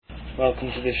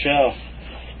Welcome to the show.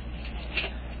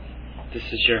 This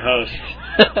is your host,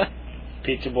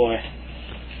 Pizza Boy.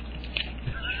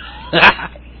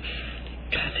 God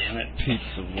damn it.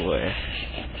 Pizza Boy.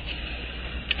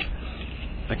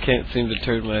 I can't seem to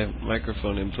turn my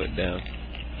microphone input down.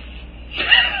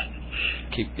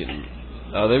 Keep getting...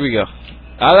 Oh, there we go.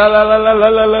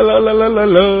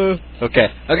 Okay,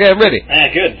 I'm ready. Ah,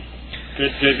 good.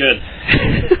 Good.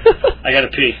 I gotta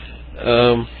pee.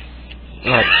 Oh,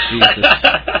 Jesus.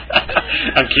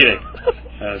 I'm kidding.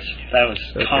 That was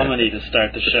okay. Comedy to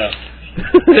start the show.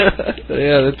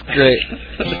 Yeah, that's great.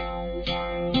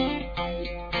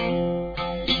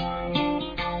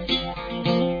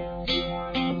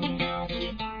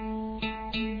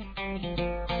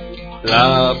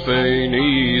 Life ain't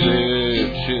easy,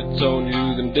 if shit's on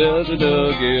you then does it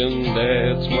again.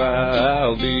 That's why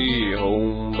I'll be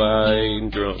home by 8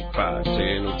 and drunk by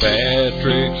 10 with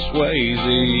Patrick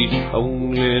Swayze.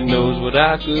 Only knows what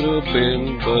I could have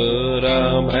been, but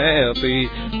I'm happy.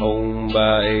 Home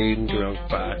by 8 and drunk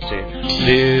by 10.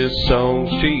 This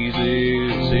song's cheesy,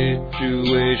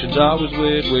 situation's always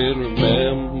weird.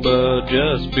 Remember,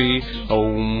 just be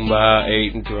home by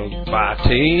 8 and drunk by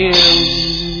 10.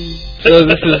 So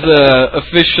this is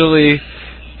officially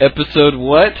episode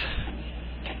what?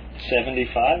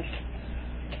 75?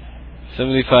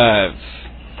 75.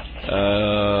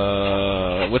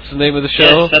 What's the name of the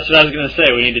show? Yes, that's what I was going to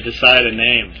say. We need to decide a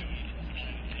name.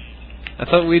 I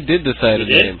thought we did decide a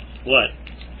name. What?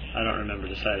 I don't remember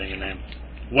deciding a name.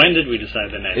 When did we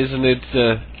decide the name? Isn't it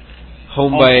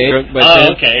Home by 8, Drunk by 10?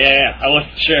 Oh, okay, yeah. I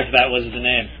wasn't sure if that was the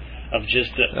name of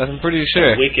just I'm pretty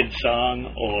sure. A wicked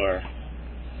song or...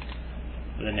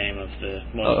 the name of the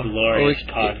most glorious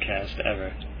podcast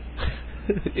ever.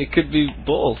 It could be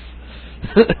both.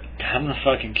 I'm gonna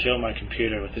fucking kill my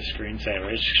computer with this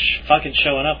screensaver. It's fucking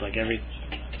showing up like every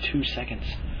 2 seconds.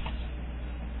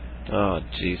 Oh,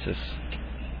 Jesus.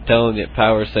 Telling it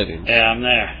power settings. Yeah, I'm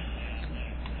there.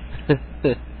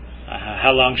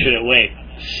 How long should it wait?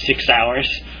 6 hours?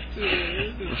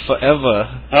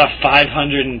 Forever.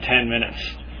 510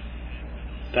 minutes.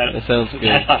 That sounds good.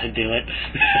 That ought to do it.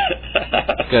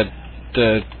 Got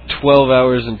 12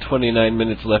 hours and 29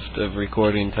 minutes left of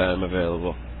recording time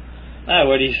available.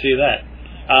 Where do you see that?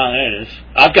 There it is.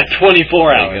 I've got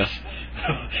 24 hours.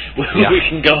 We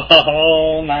can go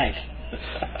all night.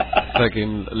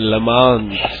 Fucking Le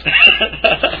Mans.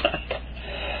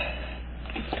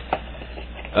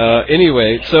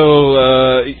 Anyway,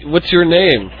 so what's your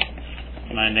name?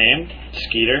 My name?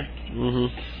 Skeeter. Mm-hmm.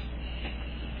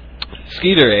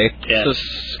 Skeeter, eh? Yes. So,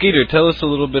 Skeeter, tell us a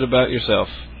little bit about yourself.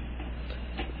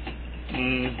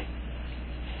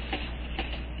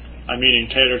 I'm eating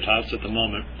tater tots at the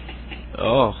moment.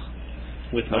 Oh.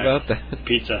 With how my about that?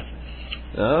 Pizza.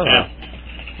 Oh. Yeah.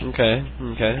 Okay.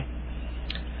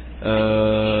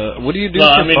 What do you do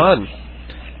for fun?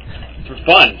 For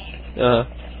fun?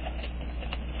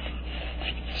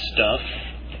 Stuff.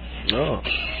 Oh.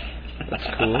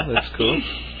 That's cool.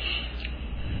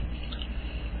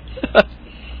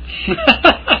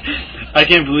 I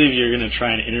can't believe you're going to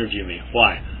try and interview me.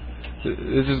 Why?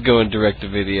 This is going direct to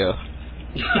video.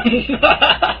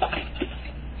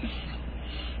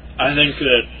 I think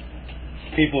that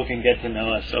people can get to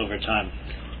know us over time.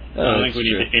 I don't think we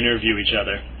need to interview each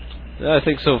other. I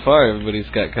think so far everybody's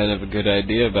got kind of a good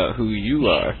idea about who you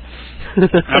are.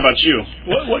 How about you?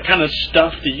 What kind of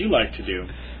stuff do you like to do?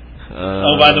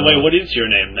 Oh, by the way, what is your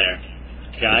name there,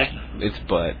 guy? It's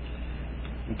Bud.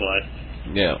 Bud.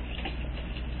 Yeah.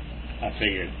 I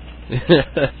figured.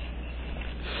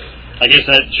 I guess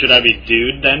should I be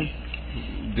Dude then?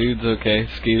 Dude's okay.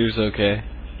 Skeeter's okay.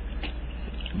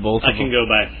 Both. I can go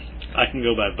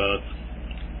by both.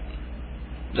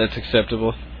 That's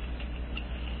acceptable.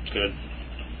 Good.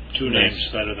 Two nice. names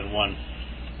better than one.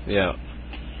 Yeah.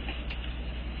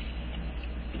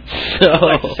 I'd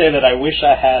like to say that I wish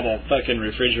I had a fucking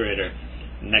refrigerator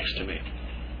next to me.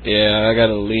 Yeah, I got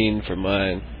a lean for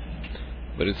mine,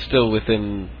 but it's still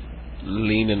within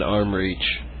lean and arm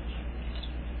reach.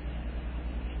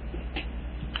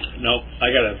 Nope, I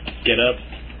gotta get up,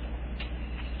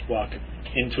 walk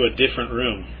into a different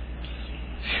room.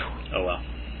 Oh well.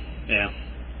 Yeah.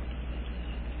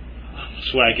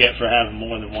 That's what I get for having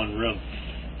more than one room.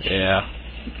 Yeah.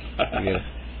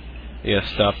 Yeah,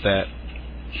 stop that.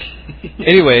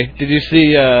 Anyway, did you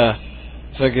see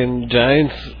fucking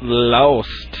Giants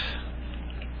lost?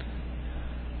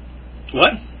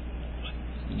 What?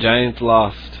 Giants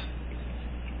lost.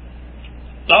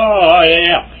 Oh,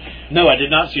 yeah. No, I did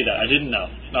not see that. I didn't know.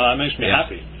 No, that makes me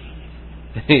happy.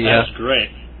 Yeah. That's great.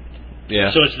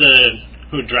 Yeah. So it's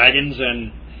the Dragons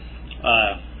and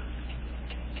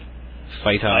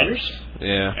Fight House. Fighters?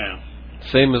 Yeah.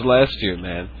 Same as last year,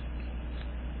 man.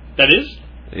 That is?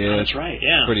 Yeah. Oh, that's right,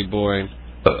 yeah. Pretty boring.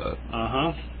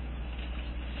 Uh-huh.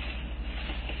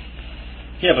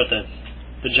 Yeah, but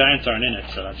the Giants aren't in it,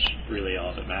 so that's really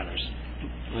all that matters.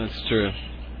 That's true.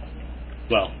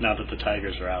 Well, now that the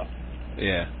Tigers are out.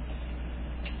 Yeah.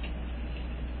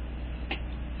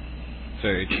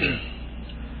 Very true.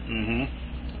 Mm-hmm.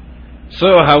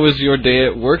 So, how was your day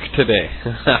at work today?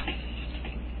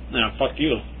 No, fuck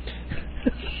you.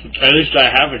 At least I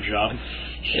have a job.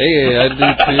 Hey, I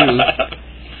do too.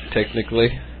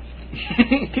 Technically.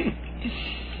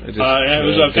 It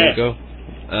was okay. Go.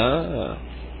 Ah.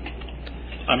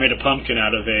 I made a pumpkin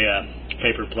out of a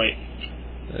paper plate.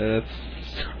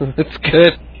 That's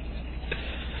good.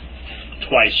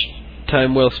 Twice.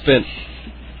 Time well spent.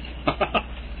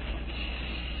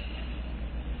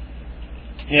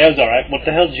 Yeah, it was alright. What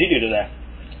the hell did you do today?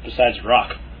 Besides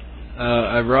rock?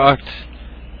 I rocked.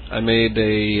 I made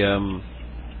a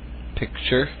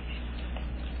picture.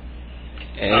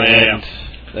 And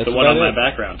that's the one on it. my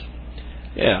background.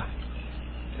 Yeah.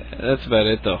 That's about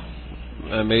it, though.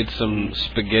 I made some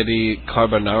spaghetti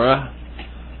carbonara.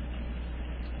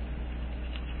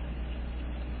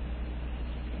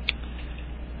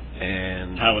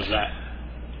 And how was that?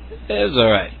 It was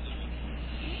alright.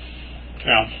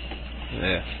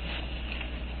 Yeah.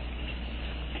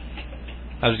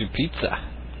 How's your pizza?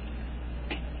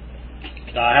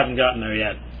 I haven't gotten there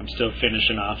yet. I'm still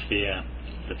finishing off the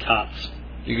tops.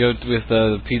 You go with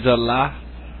the pizza la?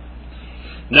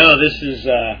 No, this is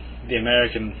the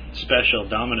American special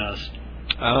Domino's.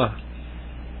 Oh.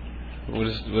 What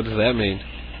does that mean?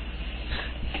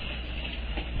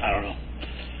 I don't know.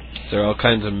 Is there all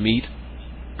kinds of meat?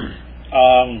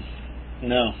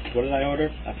 No. What did I order?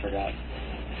 I forgot.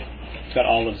 It's got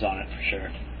olives on it for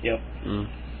sure. Yep. Mm.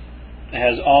 It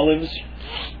has olives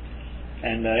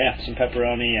and some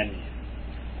pepperoni and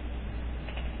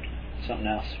something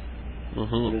else.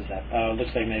 Mm-hmm. What is that? It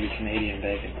looks like maybe Canadian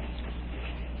bacon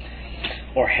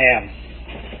or ham,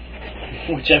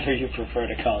 whichever you prefer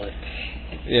to call it.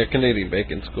 Yeah, Canadian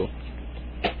bacon's cool.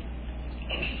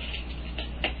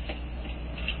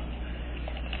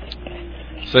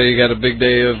 So you got a big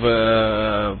day of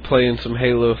playing some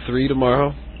Halo 3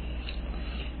 tomorrow?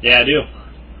 Yeah, I do.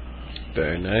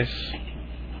 Very nice.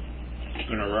 It's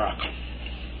gonna rock.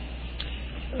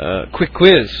 Quick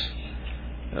quiz.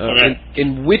 Okay.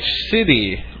 In which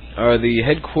city are the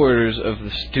headquarters of the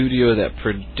studio that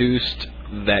produced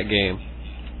that game?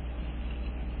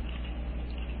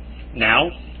 Now?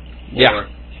 Yeah. Or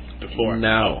before?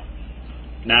 Now.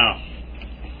 Now.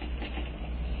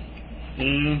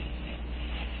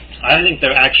 I think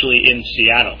they're actually in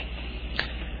Seattle.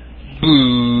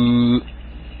 Boo.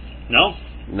 No?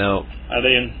 No. Are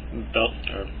they in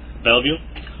Bellevue?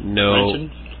 No.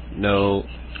 Renton? No.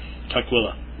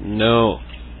 Tukwila? No.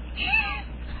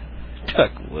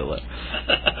 Tukwila.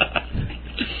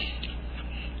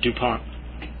 DuPont?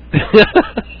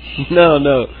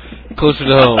 No. Closer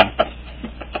to home.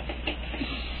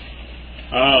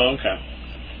 Oh, okay.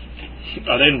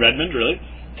 Are they in Redmond, really?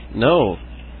 No.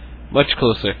 Much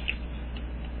closer.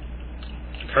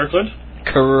 Kirkland?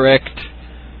 Correct.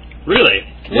 Really?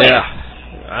 Yeah.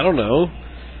 I don't know.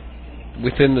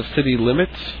 Within the city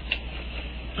limits?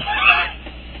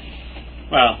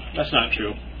 Well, that's not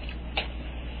true.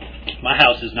 My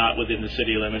house is not within the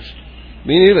city limits.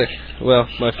 Me neither. Well,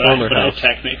 my former house.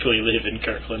 I technically live in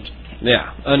Kirkland.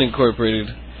 Yeah,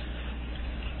 unincorporated.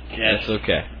 Yes. That's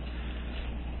okay.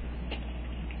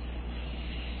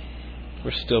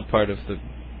 We're still part of the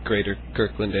greater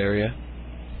Kirkland area.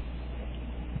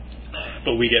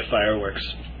 But we get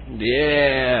fireworks.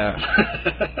 Yeah.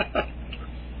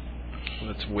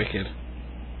 That's wicked.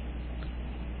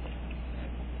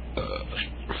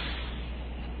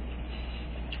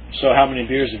 So how many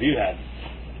beers have you had?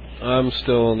 I'm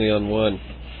still only on one.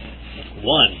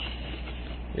 One?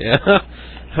 Yeah?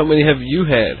 How many have you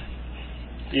had?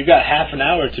 You've got half an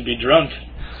hour to be drunk.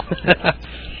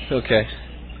 Okay.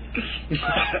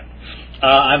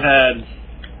 I've had...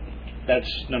 That's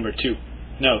number 2.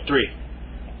 No, 3.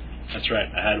 That's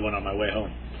right. I had one on my way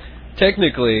home.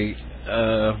 Technically,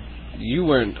 you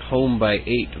weren't home by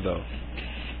 8, though.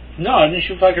 No, didn't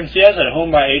you fucking see us at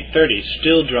home by 8:30,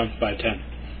 still drunk by 10.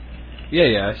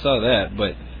 Yeah, I saw that,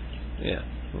 but... Yeah,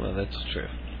 well, that's true.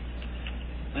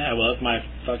 Yeah, well, if my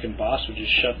fucking boss would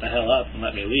just shut the hell up and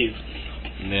let me leave.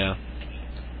 Yeah.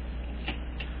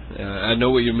 I know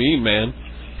what you mean, man.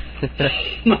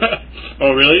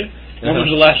 Oh, really? When was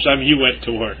the last time you went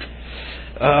to work?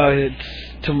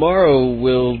 Tomorrow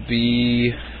will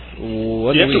be... Do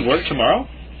you have to work tomorrow?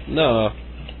 No.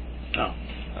 Oh.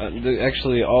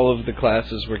 Actually, all of the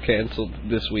classes were canceled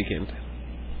this weekend.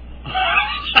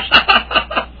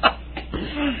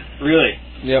 Really?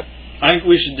 Yep. I think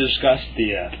we should discuss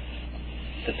the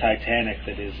Titanic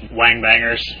that is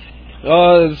Wangbangers.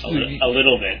 Oh, a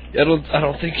little bit. I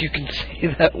don't think you can say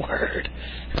that word.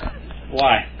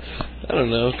 Why? I don't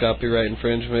know. Copyright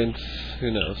infringements.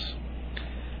 Who knows?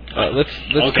 Let's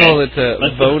Okay. call it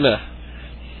Vona.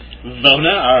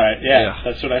 Vona? All right. Yeah,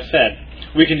 that's what I said.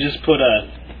 We can just put a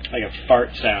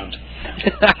fart sound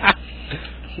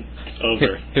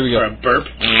over. Here we go. Or a burp.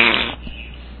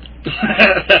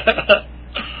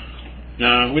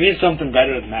 No, we need something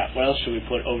better than that. What else should we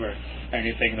put over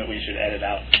anything that we should edit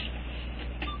out?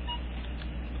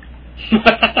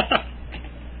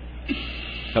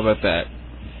 How about that?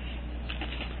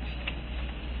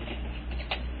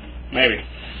 Maybe.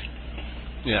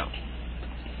 Yeah.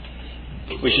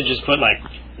 We should just put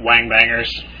Wangbangers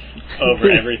over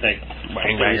everything.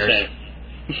 Wangbangers.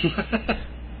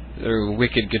 Or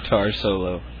wicked guitar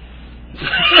solo.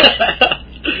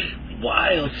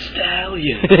 Wild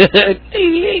Stallion. Yeah,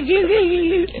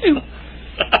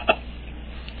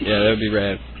 that would be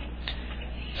rad.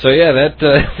 So yeah,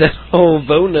 that whole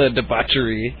Vona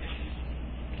debauchery.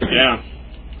 Yeah.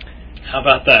 How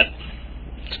about that?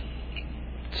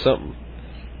 Something.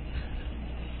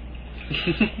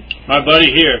 My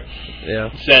buddy here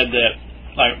Yeah. said that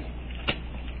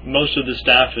most of the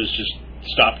staff has just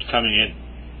stopped coming in.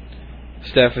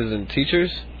 Staff isn't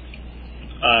teachers?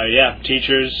 Yeah,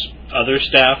 teachers, other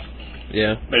staff.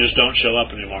 Yeah. They just don't show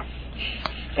up anymore.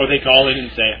 Or they call in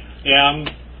and say, yeah, I'm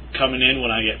coming in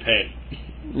when I get paid.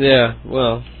 Yeah,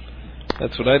 well,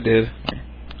 that's what I did.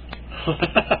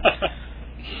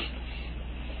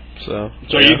 So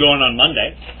are you going on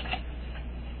Monday?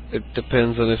 It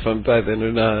depends on if I'm by then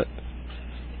or not.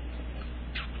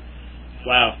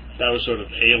 Wow, that was sort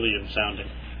of alien sounding.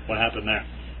 What happened there?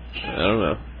 I don't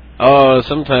know. Oh,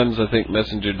 sometimes I think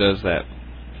Messenger does that.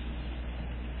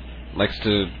 Likes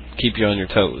to keep you on your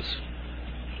toes.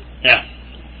 Yeah.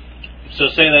 So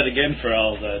say that again for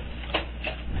all the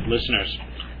listeners.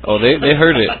 Oh, they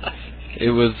heard it.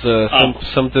 It was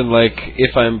something like,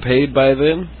 if I'm paid by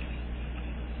then.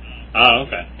 Oh,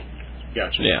 okay.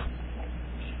 Gotcha. Yeah.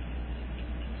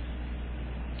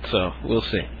 So, we'll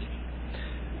see.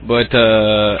 But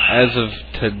as of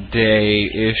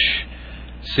today-ish,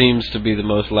 seems to be the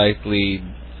most likely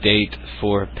date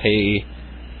for pay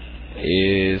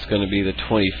is going to be the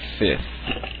 25th.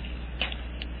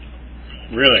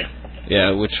 Really?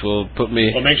 Yeah, which will put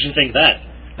me... What makes you think that?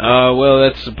 Well,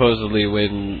 that's supposedly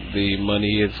when the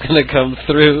money is going to come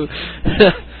through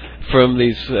from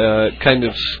these kind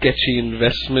of sketchy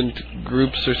investment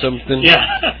groups or something.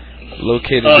 Yeah.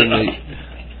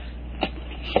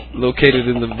 Located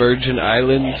in the Virgin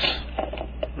Islands.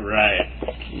 Right.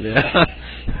 Yeah.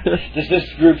 Does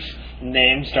this group's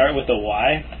name start with a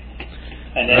Y?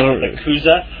 And then with a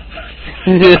Kuza?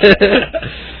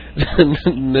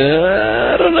 No,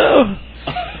 I don't know.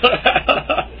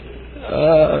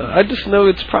 I just know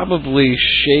it's probably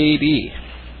shady.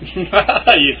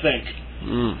 You think?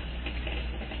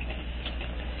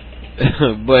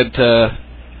 But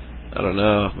I don't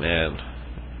know, man.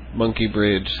 Monkey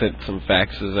Bridge sent some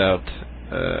faxes out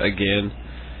again,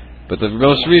 but the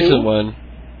most recent one,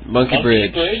 Monkey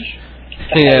Bridge.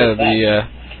 Yeah,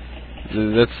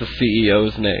 that's the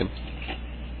CEO's name.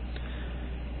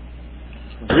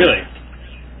 Really?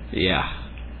 Yeah.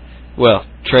 Well,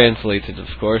 translated, of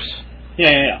course.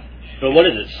 Yeah. But what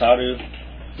is it? Zaru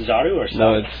or Saru?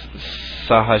 No, it's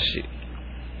Sahashi.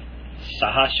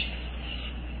 Sahashi.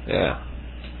 Yeah.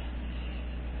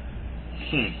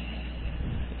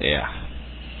 Yeah.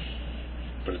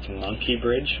 But it's Monkey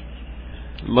Bridge?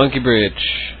 Monkey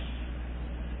Bridge.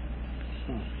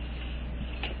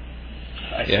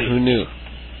 I see. Yeah, who knew?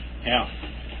 Yeah.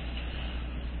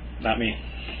 Not me.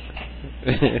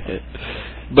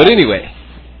 But anyway.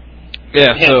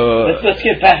 Yeah, so... Let's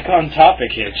get back on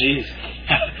topic here. Jeez.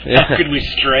 How could we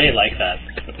stray like that?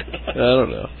 I don't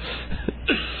know.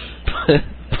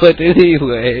 But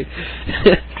anyway...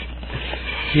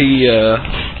 He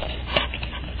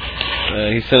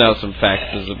sent out some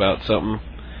faxes about something.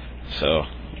 So,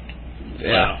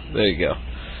 yeah, wow. There you go.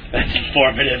 That's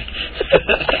informative.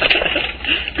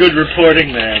 Good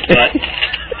reporting there, but...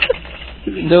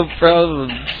 No problem,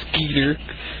 Skeeter.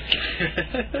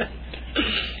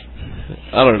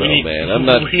 I don't know, man. I'm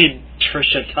not... We need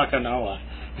Trisha Takanawa.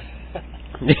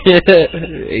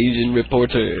 Asian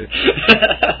reporter.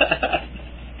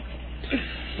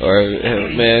 Or,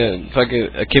 man, fucking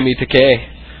Akemi Takei.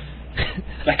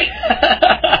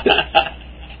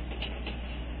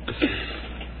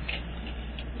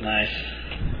 Nice.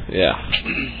 Yeah.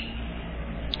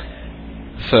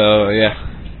 So, yeah.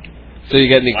 So you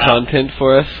got any content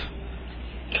for us?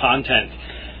 Content.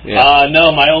 Yeah.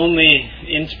 No, my only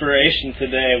inspiration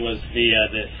today was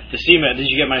the C-mail. Did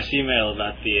you get my C-mail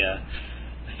about the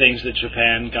things that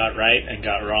Japan got right and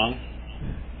got wrong?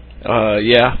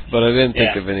 Yeah, but I didn't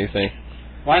think of anything.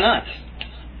 Why not?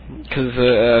 Because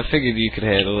I figured you could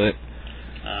handle it.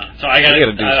 So I gotta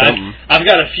do something. I've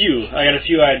got a few. I got a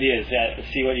few ideas. Yeah,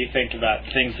 see what you think about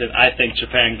things that I think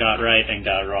Japan got right and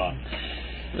got wrong.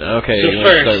 Okay, so you want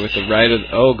to start with the right?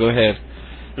 Oh, go ahead.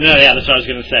 No, yeah, that's what I was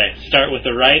gonna say. Start with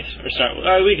the right, or start with...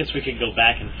 we could go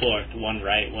back and forth. One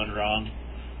right, one wrong.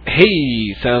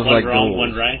 Hey, sounds one like wrong, gold.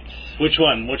 one right. Which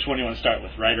one? Which one do you want to start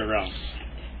with? Right or wrong?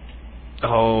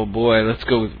 Oh boy, let's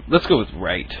go with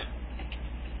right.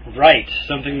 Right,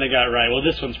 something they got right. Well,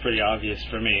 this one's pretty obvious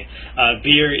for me.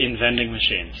 Beer in vending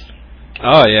machines.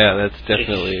 Oh yeah, that's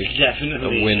definitely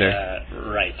a winner.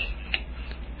 Right.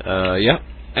 Yeah.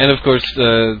 And of course,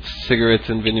 cigarettes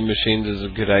in vending machines is a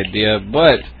good idea,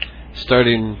 but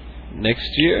starting next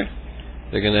year,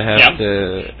 they're gonna have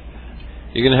to.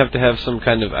 You're gonna have to have some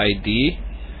kind of ID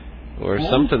or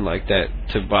something like that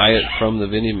to buy it from the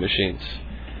vending machines.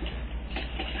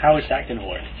 How is that gonna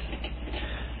work?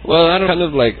 Well, I don't kind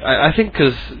of like. I think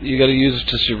because you got to use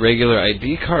just your regular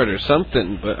ID card or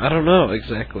something, but I don't know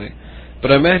exactly.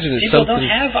 But I imagine it's People something. People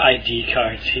don't have ID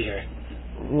cards here.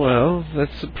 Well,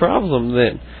 that's the problem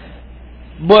then.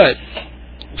 But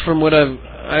from what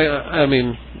I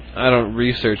mean, I don't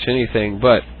research anything,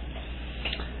 but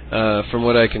from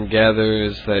what I can gather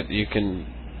is that you can.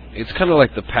 It's kind of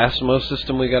like the Passmo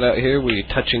system we got out here, where you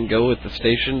touch and go at the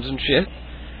stations and shit.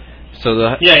 So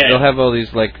they'll have all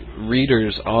these like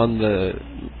readers on the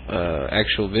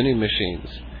actual vending machines,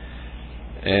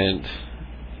 and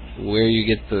where you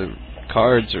get the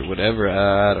cards or whatever,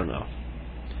 I don't know.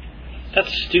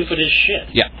 That's stupid as shit.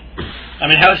 Yeah. I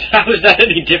mean, how is that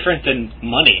any different than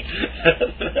money?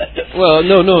 Well,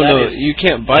 no. You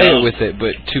can't buy it with it,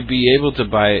 but to be able to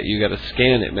buy it, you got to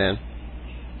scan it, man.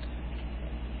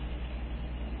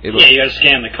 You got to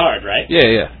scan the card, right?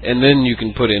 Yeah, and then you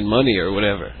can put in money or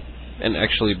whatever, and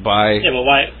actually buy. Yeah, but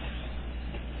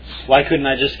why couldn't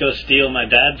I just go steal my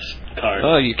dad's card?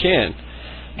 Oh, you can,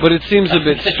 but it seems a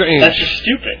bit strange. That's just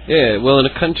stupid. Yeah, well, in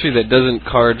a country that doesn't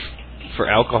card for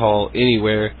alcohol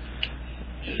anywhere,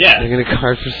 they're gonna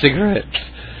card for cigarettes,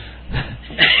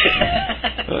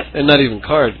 and not even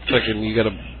card. Fucking, you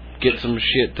gotta get some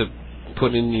shit to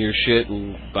put in your shit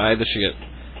and buy the shit.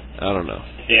 I don't know.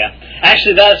 Yeah,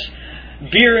 actually,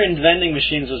 beer in vending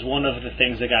machines was one of the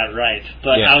things that got right.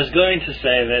 But I was going to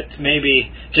say that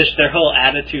maybe just their whole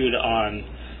attitude on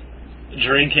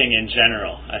drinking in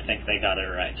general, I think they got it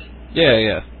right.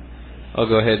 Yeah. I'll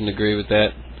go ahead and agree with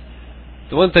that.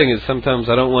 The one thing is sometimes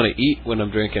I don't want to eat when I'm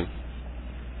drinking.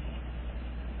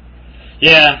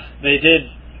 Yeah, they did.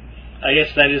 I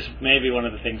guess that is maybe one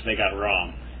of the things they got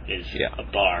wrong, is a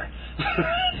bar.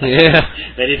 Yeah.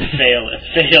 They didn't fail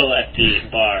at the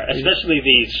bar, especially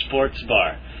the sports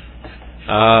bar.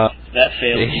 That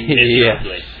failed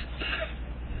miserably.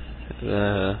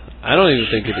 I don't even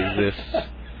think it exists.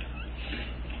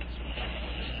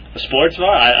 A sports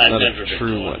bar? I've never been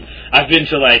to one. I've been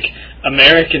to like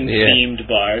American-themed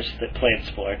bars that played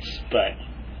sports, but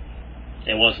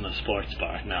it wasn't a sports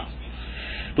bar, no.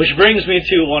 Which brings me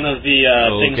to one of the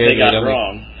things they got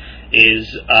wrong, is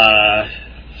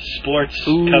sports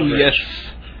coverage. Yes.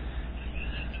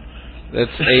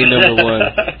 That's number one.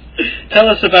 Tell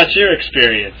us about your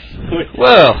experience.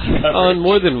 Well, on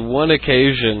more than one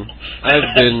occasion,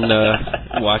 I've been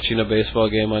watching a baseball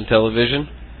game on television.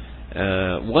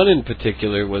 One in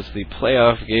particular was the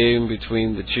playoff game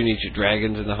between the Chunichi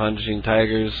Dragons and the Hanshin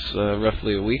Tigers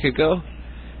roughly a week ago,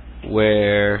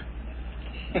 where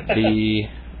the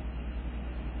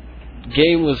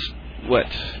game was,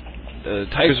 the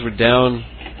Tigers were down,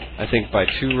 I think, by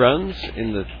 2 runs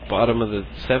in the bottom of the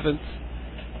 7th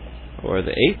or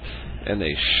the 8th, and they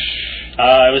it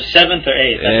was 7th or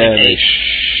 8th. And they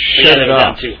shut it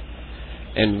off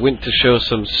and went to show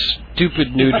some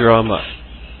stupid new drama.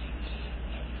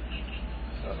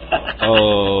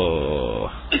 Oh.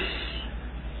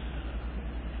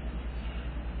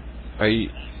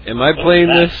 Am I playing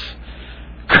this?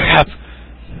 Crap.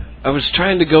 I was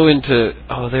trying to go into...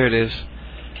 Oh, there it is.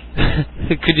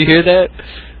 Could you hear that?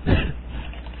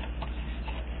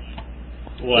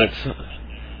 What?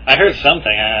 I heard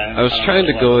something. I was trying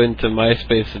to go into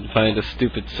MySpace and find a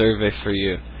stupid survey for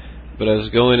you. But I was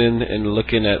going in and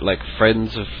looking at, like,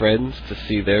 friends of friends to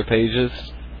see their pages,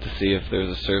 to see if there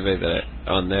was a survey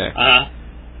on there. Uh-huh.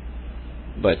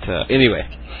 But, anyway.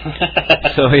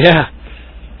 So, yeah.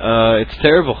 It's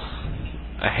terrible.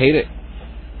 I hate it.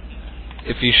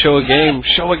 If you show a game,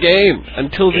 show a game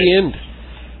until the end.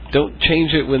 Don't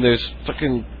change it when there's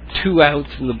fucking 2 outs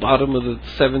in the bottom of the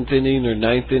 7th inning or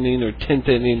 9th inning or 10th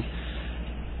inning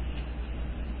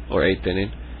or 8th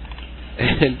inning,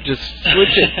 and just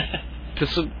switch it to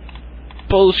some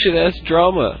bullshit ass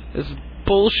drama. This is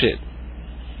bullshit.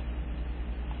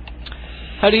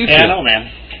 How do you feel? Yeah, I know, man.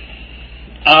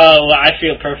 Well, I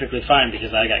feel perfectly fine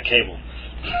because I got cable.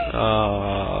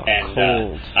 Oh, and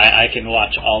cold. I can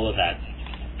watch all of that.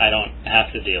 I don't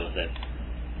have to deal with it.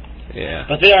 Yeah.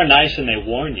 But they are nice and they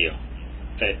warn you.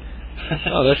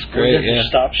 Oh, that's great. Yeah.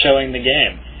 Stop showing the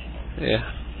game.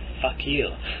 Yeah. Fuck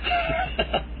you.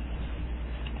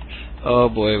 Oh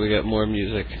boy, we got more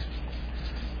music.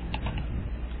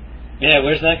 Yeah,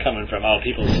 where's that coming from? Oh,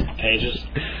 people's pages?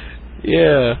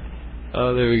 Yeah.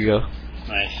 Oh, there we go.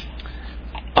 Nice.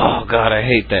 Oh god, I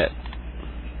hate that.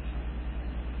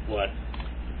 What?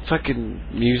 Fucking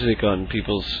music on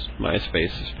people's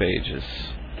MySpace's pages.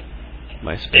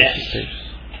 Yes. Pages.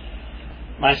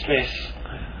 My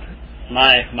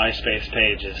MySpace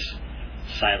page is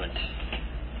silent.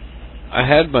 I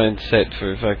had mine set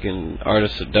for fucking Art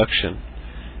of Seduction,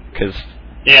 because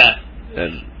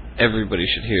everybody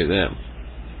should hear them.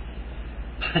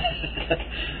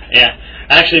 Yeah.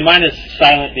 Actually, mine is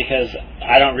silent because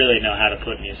I don't really know how to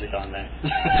put music on there.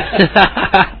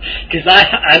 Because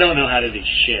I don't know how to do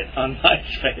shit on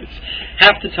MySpace.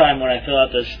 Half the time when I fill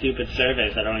out those stupid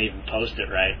surveys, I don't even post it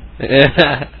right.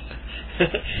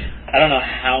 I don't know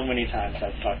how many times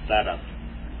I've fucked that up.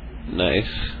 Nice.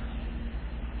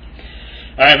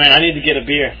 Alright, man, I need to get a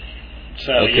beer.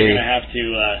 So okay. You're gonna have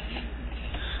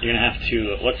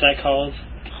to, what's that called?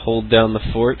 Hold down the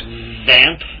fort.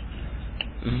 Vamp?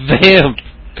 Vamp!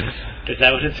 Is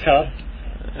that what it's called?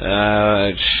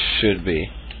 It should be.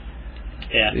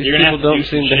 Yeah. These you're gonna people have to don't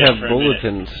seem to have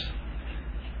bulletins.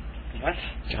 What?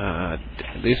 God,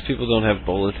 these people don't have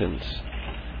bulletins.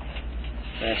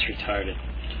 That's retarded.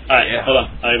 Alright, hold on.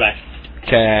 I'll be back.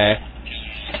 Okay.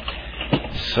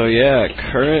 So yeah,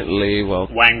 currently,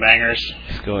 Wang bangers.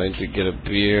 He's going to get a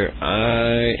beer.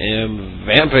 I am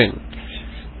vamping.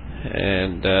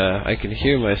 And I can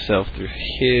hear myself through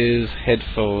his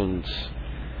headphones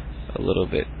a little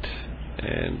bit.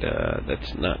 And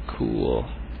that's not cool.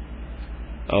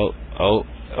 Oh,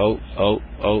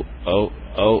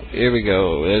 here we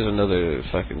go. There's another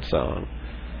fucking song.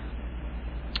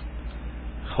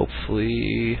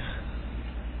 Hopefully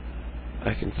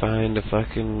I can find a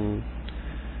fucking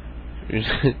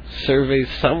survey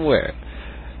somewhere.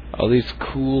 All these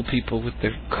cool people with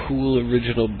their cool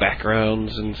original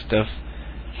backgrounds and stuff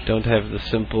don't have the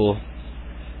simple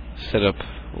setup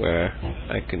where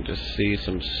I can just see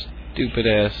some stupid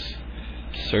ass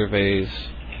surveys.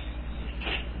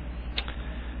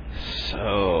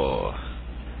 So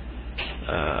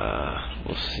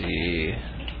we'll see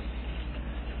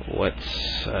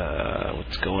what's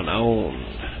going on.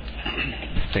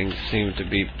 Things seem to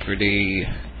be pretty.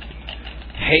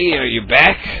 Hey, are you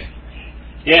back?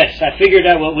 Yes, I figured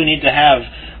out what we need to have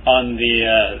on the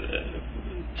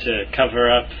to cover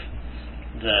up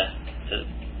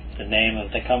the name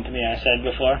of the company I said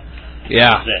before.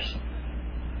 Yeah. This.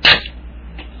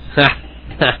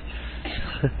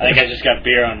 I think I just got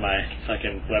beer on my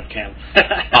fucking webcam.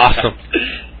 Awesome.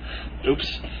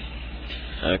 Oops.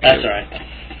 Okay. That's alright.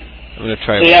 I'm gonna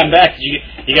try. So yeah, I'm back.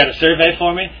 You got a survey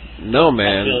for me? No,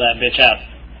 man. I'll fill that bitch out.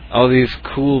 All these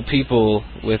cool people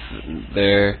with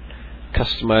their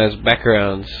customized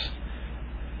backgrounds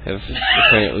have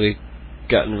apparently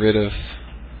gotten rid of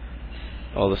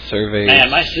all the surveys. Man,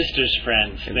 my sister's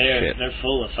friends, they're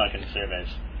full of fucking surveys.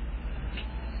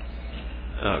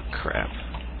 Oh crap.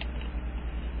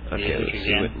 Okay, Yeah, let's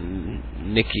see what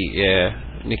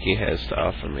Nikki has to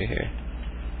offer me here.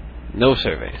 No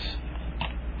surveys.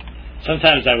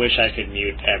 Sometimes I wish I could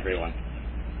mute everyone.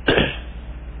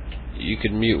 You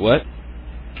could mute what?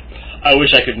 I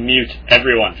wish I could mute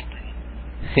everyone.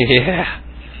 Yeah.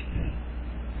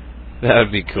 That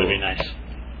would be cool. That would be nice.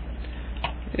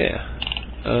 Yeah.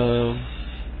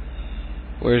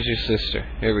 Where's your sister?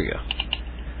 Here we go.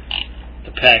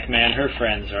 The Pac-Man, her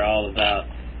friends are all about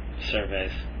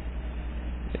surveys.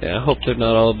 Yeah, I hope they're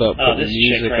not all about putting this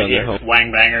music chick right on here, their home.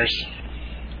 Wang bangers.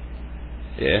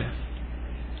 Yeah.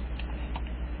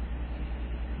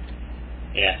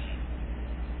 Yeah.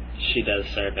 She does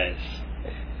surveys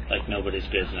like nobody's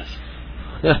business.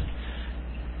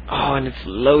 Oh, and it's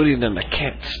loading and I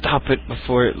can't stop it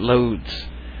before it loads.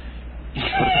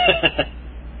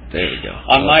 There we go.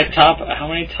 On my top, how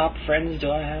many top friends do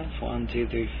I have? 1, 2,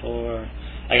 3, 4.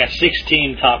 I got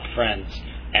 16 top friends.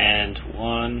 And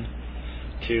 1,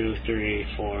 2, 3,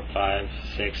 4, 5,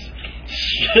 6,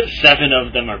 7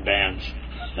 of them are bands.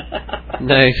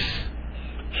 Nice.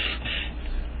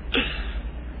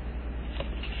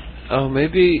 Oh,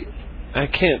 maybe I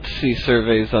can't see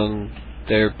surveys on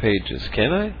their pages,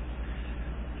 can I?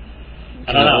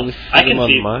 I don't know. Only see them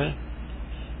on mine?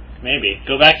 Maybe.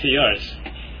 Go back to yours.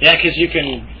 Yeah, because you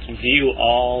can view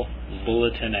all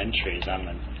bulletin entries. I'm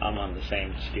on the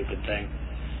same stupid thing.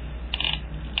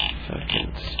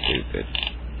 Fucking stupid.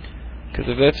 Because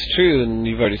if that's true, then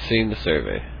you've already seen the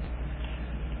survey.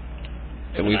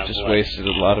 And we've just wasted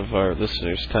a lot of our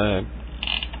listeners' time.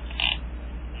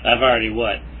 I've already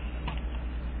what?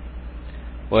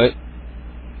 What?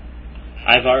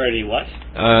 I've already what?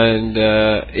 And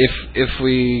if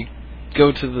we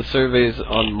go to the surveys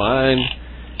on mine,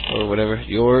 or whatever,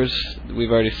 yours, we've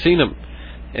already seen them.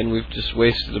 And we've just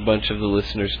wasted a bunch of the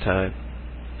listeners' time.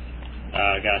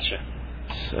 Gotcha.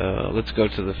 So let's go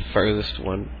to the furthest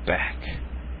one back.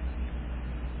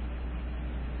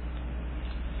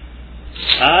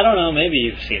 I don't know, maybe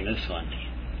you've seen this one.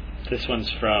 This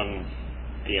one's from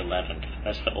the 11th.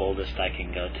 That's the oldest I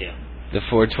can go to. The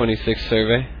 426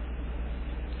 survey?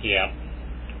 Yeah.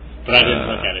 But I didn't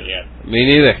look at it yet. Me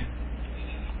neither.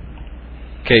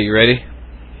 Okay, you ready?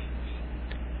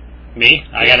 Me?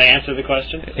 I gotta answer the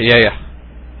question? Yeah.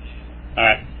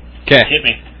 Alright. Okay. Hit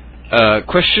me.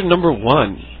 Question number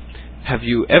 1. Have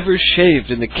you ever shaved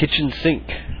in the kitchen sink?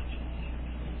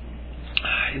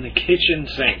 In the kitchen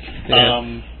sink?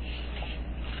 Yeah.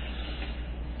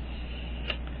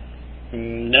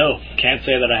 No. Can't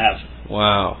say that I have.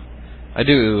 Wow. I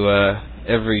do,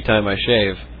 every time I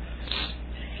shave.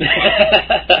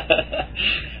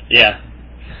 Yeah.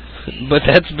 But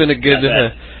that's been a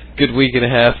good week and a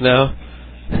half now.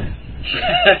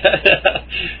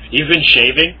 You've been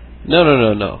shaving?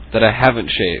 No. That I haven't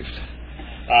shaved.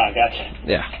 Gotcha.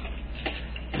 Yeah.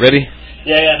 Ready?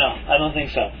 Yeah, no. I don't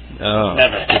think so. Oh.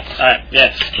 Never. Alright,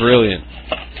 yes. Brilliant.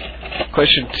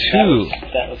 Question 2.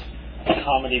 That was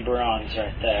comedy bronze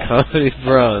right there. Comedy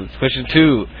bronze. Question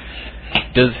 2.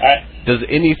 Does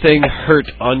anything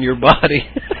hurt on your body?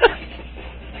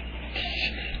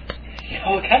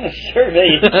 What kind of survey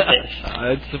is this?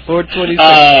 It's the 426.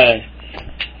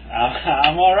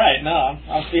 I'm alright. No,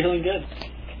 I'm feeling good.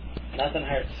 Nothing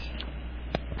hurts.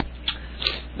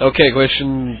 Okay,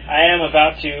 question... I am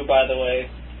about to, by the way,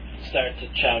 start to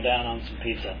chow down on some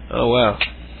pizza. Oh, wow.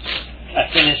 I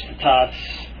finished the tots.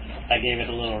 I gave it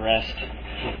a little rest.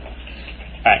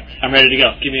 Alright, I'm ready to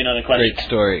go. Give me another question. Great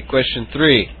story. Question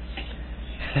 3.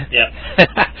 Yep.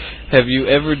 Have you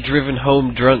ever driven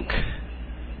home drunk?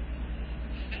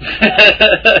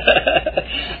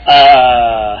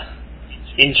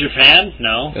 In Japan?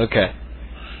 No. Okay.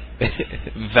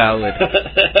 Valid.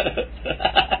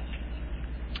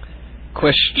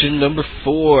 Question number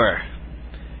 4.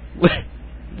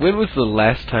 When was the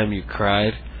last time you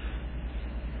cried?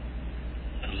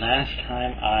 The last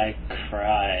time I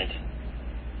cried.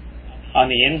 On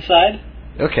the inside?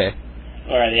 Okay.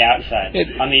 Or the outside?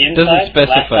 On the inside? Doesn't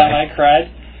specify. Last time I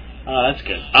cried? Oh, that's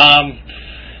good.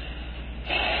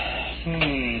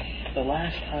 The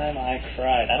last time I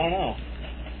cried. I don't know.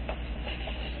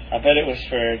 I bet it was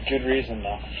for good reason,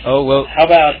 though. Oh, well. How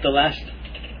about the last...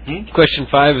 Question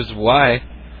 5 is why.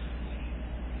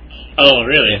 Oh,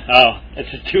 really? Yeah. Oh,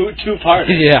 it's a two-parter.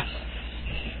 Yeah.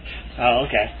 Oh,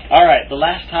 okay. All right, the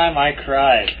last time I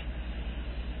cried.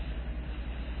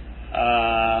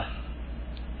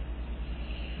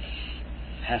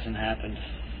 Hasn't happened.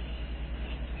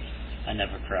 I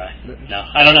never cry. No,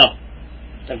 I don't know.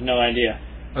 I have no idea.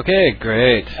 Okay,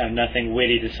 great. I have nothing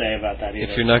witty to say about that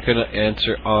either. If you're not going to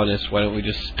answer honest, why don't we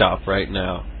just stop right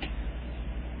now?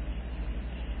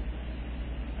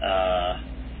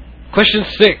 Question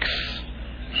 6.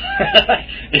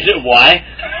 Is it why?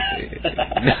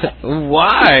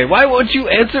 Why? Why won't you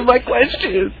answer my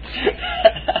questions?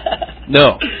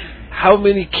 No. How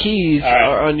many keys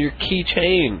are on your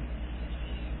keychain?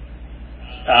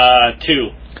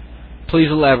 2. Please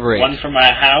elaborate. One for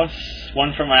my house.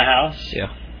 Yeah.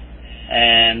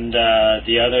 And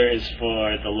the other is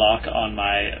for the lock on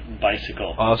my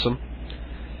bicycle. Awesome.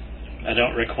 I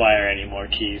don't require any more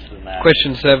keys than that.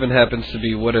 Question 7 happens to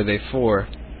be, what are they for?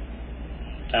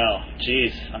 Oh,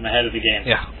 jeez. I'm ahead of the game.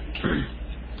 Yeah.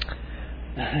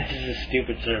 This is a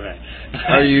stupid survey.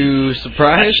 Are you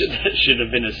surprised? That should have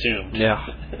been assumed. Yeah.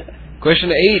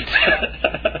 Question 8.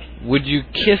 Would you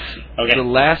kiss the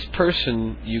last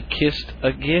person you kissed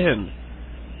again?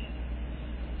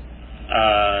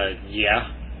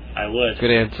 Yeah, I would. Good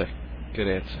answer.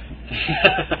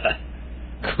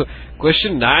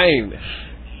 Question 9.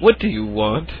 What do you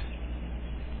want?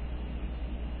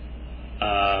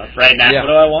 right now, yeah. What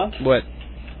do I want? What?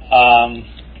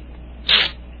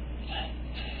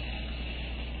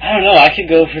 I don't know. I could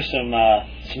go for some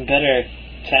better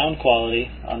sound quality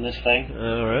on this thing.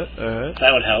 All right.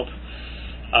 That would help.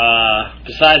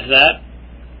 Besides that,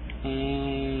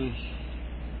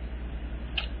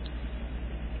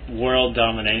 world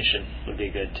domination would be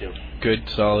good too. Good,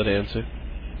 solid answer.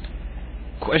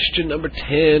 Question number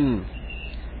 10.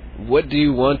 What do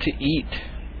you want to eat?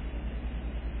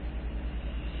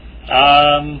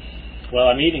 Well,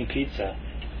 I'm eating pizza.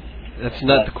 That's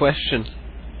not the question.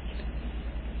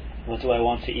 What do I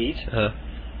want to eat? Uh-huh.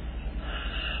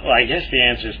 Well, I guess the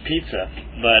answer is pizza.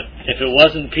 But if it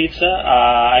wasn't pizza,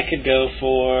 I could go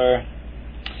for...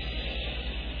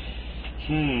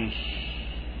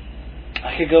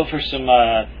 I could go for some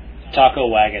taco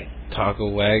wagon. Taco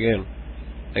wagon.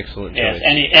 Excellent choice.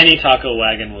 Yes, any taco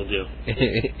wagon will do.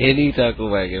 Any taco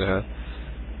wagon, huh?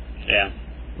 Yeah.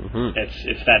 Mm-hmm.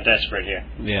 It's that desperate here.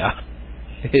 Yeah.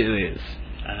 It is.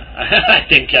 I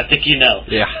think you know.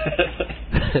 Yeah.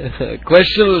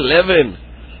 Question 11.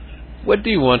 What do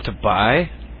you want to buy?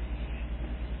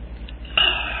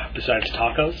 Besides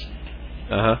tacos?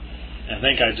 Uh-huh. I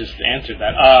think I just answered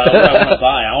that. What do I want to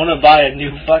buy? I want to buy a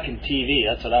new fucking TV.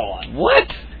 That's what I want.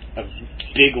 What? A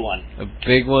big one. A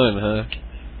big one, huh?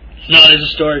 No, there's a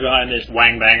story behind this.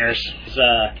 Wang Bangers. It's,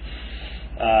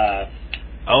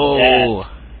 oh.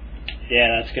 Yeah,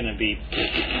 that's going to be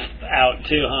out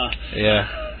too, huh? Yeah.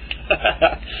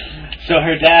 So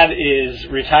her dad is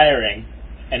retiring,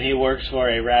 and he works for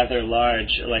a rather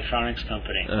large electronics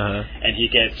company. Uh-huh. And he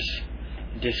gets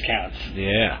discounts.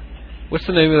 Yeah. What's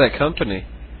the name of that company?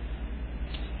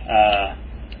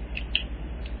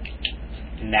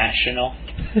 National.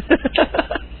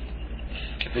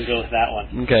 We'll go with that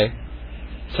one. Okay.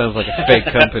 Sounds like a fake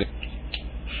company.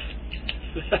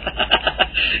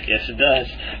 Yes, it does.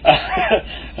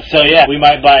 So yeah, we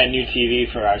might buy a new TV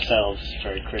for ourselves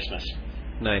for Christmas.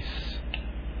 Nice.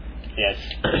 Yes.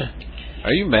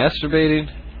 Are you masturbating?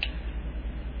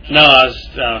 No,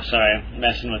 sorry, I'm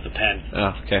messing with the pen.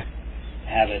 Oh, okay. I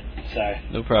have it. Sorry.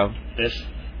 No problem. This?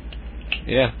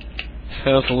 Yeah.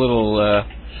 Sounds a little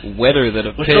wetter than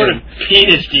a What pen. sort of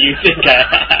penis do you think I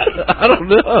have? I don't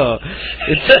know.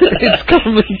 It's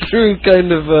coming through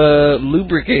kind of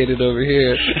lubricated over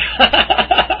here.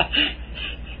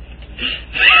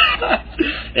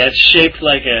 Yeah, it's shaped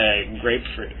like a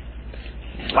grapefruit.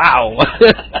 Wow.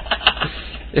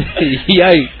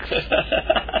 Yikes.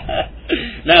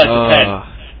 No, it's a pen.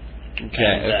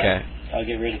 Okay. I'll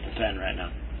get rid of the pen right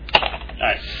now.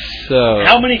 Alright. So,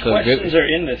 how many questions are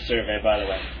in this survey, by the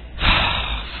way?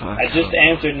 Fuck. I just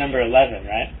answered number 11,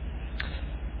 right?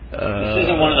 This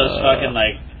isn't one of those fucking,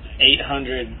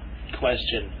 800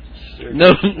 questions.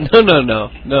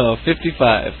 No,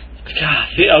 55. God,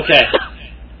 okay.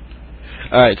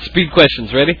 Alright, speed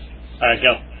questions. Ready? Alright,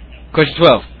 go. Question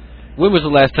 12. When was the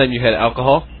last time you had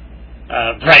alcohol?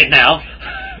 Right now.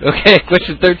 Okay,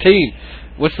 question 13.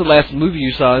 What's the last movie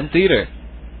you saw in theater?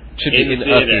 Should be in a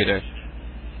theater.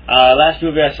 Last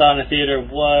movie I saw in a theater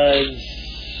was,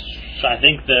 I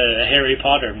think, the Harry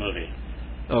Potter movie.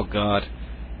 Oh, God.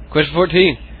 Question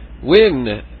 14.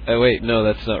 When... wait, no,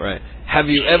 that's not right. Have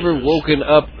you ever woken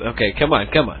up... Okay, come on.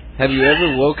 Have you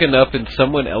ever woken up in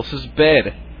someone else's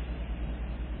bed?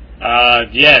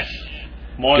 Yes.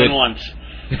 More than once.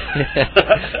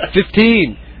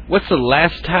 15. What's the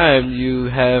last time you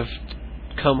have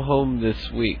come home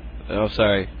this week? Oh,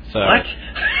 sorry. What?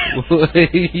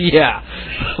 Yeah.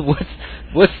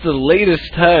 What's the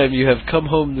latest time you have come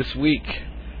home this week?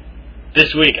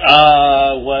 This week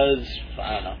was,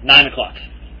 I don't know, 9 o'clock.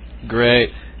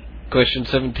 Great. Question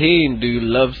 17. Do you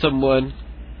love someone?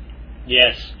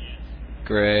 Yes.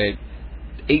 Great.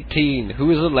 18. Who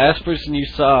was the last person you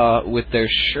saw with their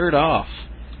shirt off?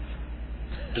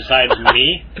 Besides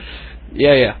me?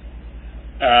 Yeah.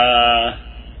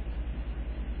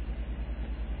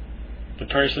 The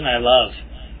person I love.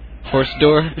 Horse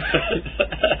door?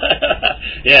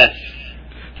 Yes.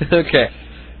 Okay.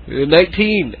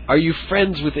 19. Are you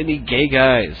friends with any gay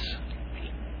guys?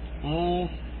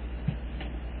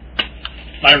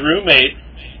 My roommate,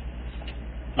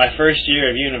 my first year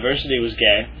of university was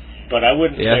gay, but I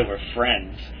wouldn't say we're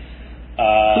friends.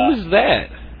 Who is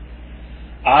that?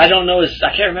 I don't know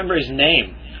I can't remember his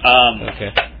name.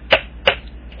 Okay.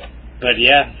 But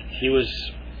yeah, he was...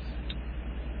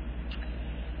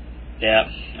 Yeah,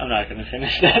 I'm not going to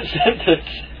finish that sentence.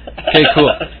 Okay,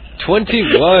 cool.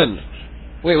 21.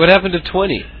 Wait, what happened to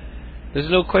 20? There's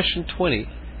no question 20.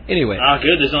 Anyway. Oh,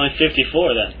 good. There's only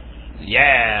 54 then.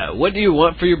 Yeah. What do you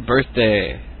want for your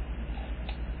birthday?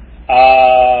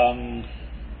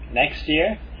 Next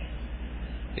year?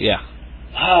 Yeah.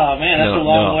 Oh, man, that's a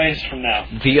long ways from now.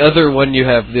 The other one you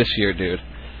have this year, dude.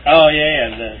 Oh,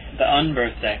 yeah, the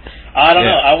unbirthday. I don't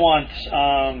know. I want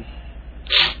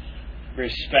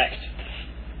respect.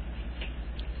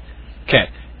 Okay,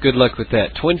 good luck with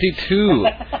that. 22.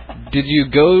 Did you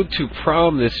go to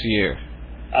prom this year?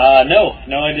 No,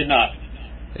 I did not.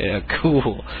 Yeah,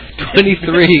 cool.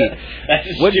 23. That's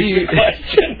a stupid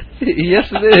question.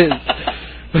 Yes, it is.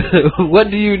 What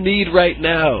do you need right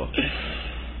now?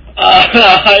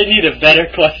 I need a better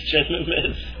question than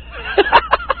this.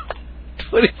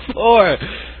 24.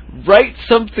 Write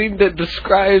something that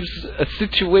describes a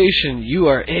situation you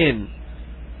are in.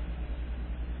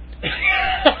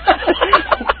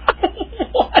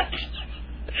 What?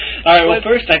 Alright, well,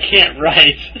 first I can't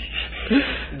write.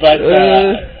 But,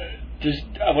 just,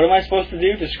 what am I supposed to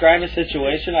do? Describe a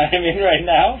situation I'm in right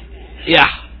now? Yeah.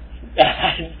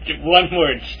 One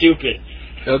word, stupid.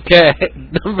 Okay,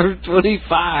 number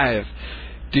 25.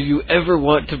 Did you ever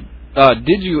want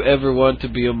to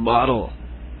be a model?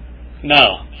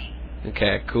 No.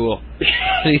 Okay, cool.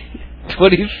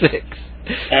 26.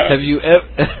 Have you ever...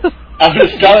 I'm going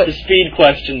to stop the speed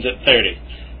questions at 30.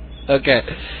 Okay.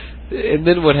 And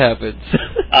then what happens?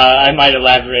 I might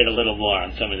elaborate a little more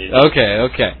on some of these.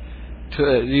 Okay.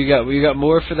 You got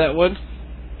more for that one?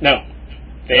 No.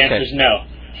 The answer's no.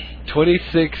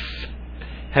 26.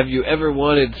 Have you ever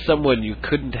wanted someone you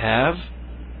couldn't have?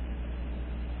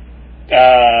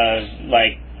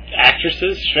 Like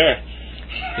actresses? Sure.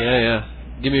 Yeah.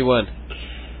 Give me one.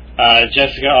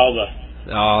 Jessica Alba.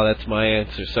 Oh, that's my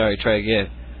answer. Sorry, try again.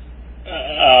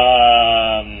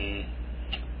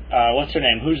 What's her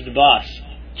name? Who's the boss?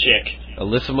 Chick.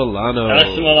 Alyssa Milano.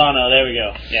 There we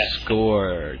go. Yes.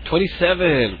 Score.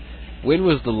 27. When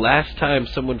was the last time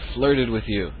someone flirted with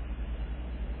you?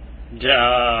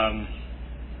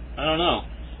 I don't know.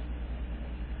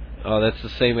 Oh, that's the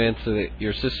same answer that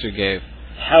your sister gave.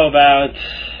 How about...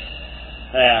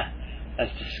 Yeah,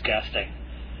 that's disgusting.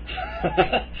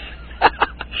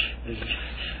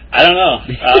 I don't know.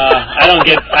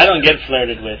 I don't get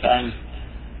flirted with.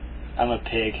 I'm a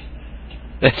pig.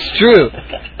 That's true.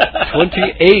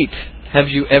 28. Have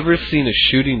you ever seen a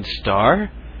shooting star?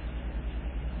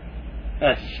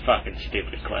 That's a fucking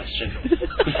stupid question.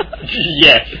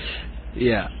 Yes.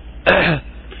 Yeah.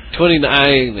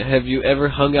 29. Have you ever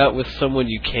hung out with someone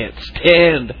you can't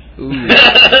stand? Ooh.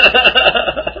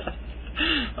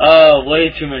 Oh, way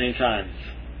too many times.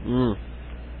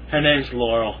 Her name's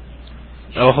Laurel.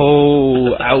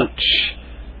 Oh, ouch.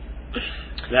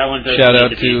 That one doesn't Shout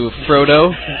out to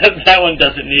Frodo. That one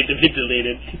doesn't need to be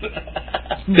deleted.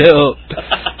 No.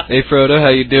 Hey, Frodo, how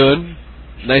you doing?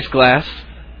 Nice glass.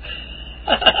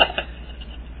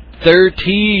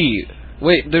 30.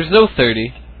 Wait, there's no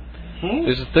 30.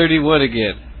 There's a 31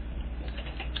 again.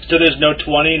 So there's no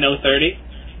 20, no 30?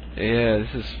 Yeah,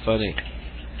 this is funny.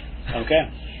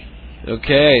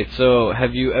 Okay, so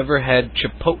have you ever had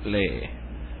Chipotle?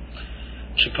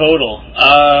 Chipotle.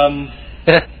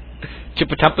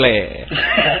 Chipotle.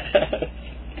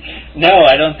 No,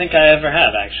 I don't think I ever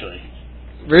have, actually.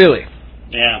 Really?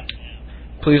 Yeah.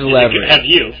 Please elaborate. Have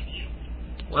you?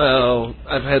 Well,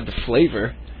 I've had the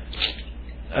flavor.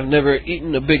 I've never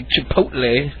eaten a big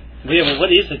Chipotle. Yeah, but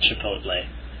what is a Chipotle?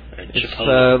 It's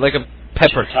like a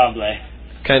pepper. Chipotle.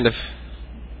 Kind of.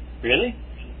 Really?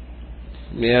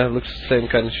 Yeah, it looks the same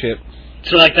kind of shit.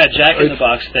 So like that Jack in the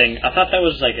Box thing, I thought that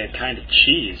was like a kind of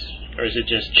cheese. Or is it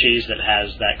just cheese that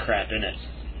has that crap in it?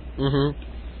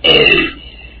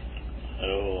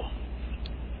 Oh.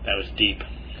 That was deep.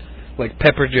 Like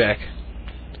pepper jack.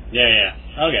 Yeah.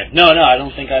 Okay. No, I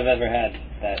don't think I've ever had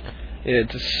that. Yeah,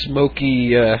 it's a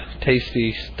smoky,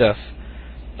 tasty stuff.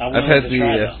 I've had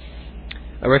the.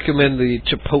 I recommend the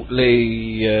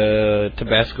Chipotle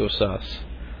Tabasco sauce.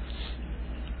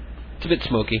 It's a bit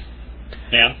smoky.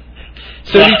 Yeah.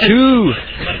 32.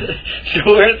 So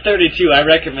we're at 32. I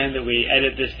recommend that we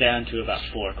edit this down to about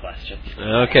 4 questions.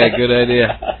 Okay, good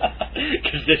idea.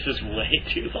 Because this is way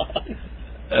too long.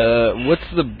 What's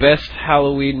the best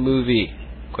Halloween movie?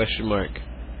 Question mark.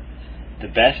 The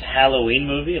best Halloween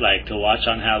movie, like to watch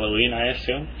on Halloween, I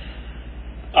assume.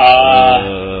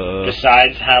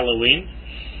 Besides Halloween.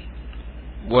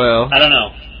 Well, I don't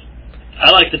know. I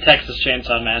like the Texas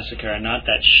Chainsaw Massacre and not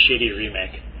that shitty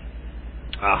remake.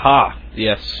 Aha!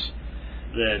 Yes.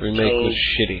 The remake was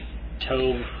shitty.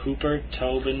 Tobin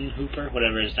Hooper,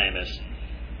 whatever his name is.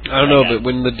 I don't know, but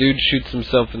when the dude shoots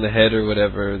himself in the head or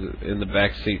whatever in the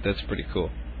back seat, that's pretty cool.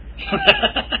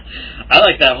 I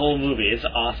like that whole movie. It's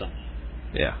awesome.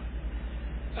 Yeah.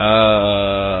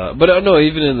 But no,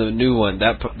 even in the new one,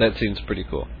 that seems pretty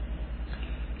cool.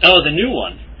 Oh, the new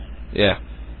one. Yeah.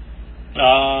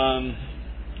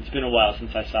 It's been a while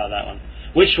since I saw that one.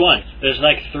 Which one? There's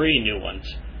like 3 new ones.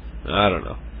 I don't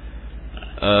know.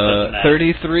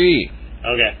 33.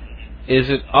 Okay. Is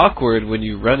it awkward when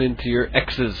you run into your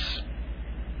exes?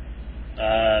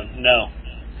 No.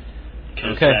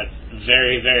 Because that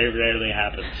very, very rarely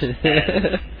happens.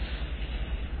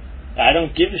 And I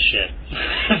don't give a shit.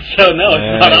 So no,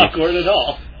 it's not awkward at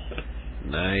all.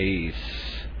 Nice.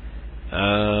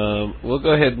 We'll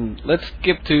go ahead and let's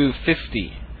skip to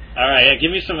 50. Alright, yeah,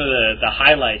 give me some of the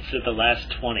highlights of the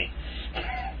last 20.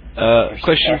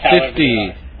 Question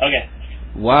 50. Okay.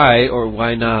 Why or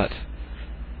why not?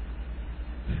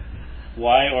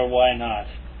 Why or why not?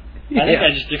 I think I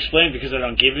just explained because I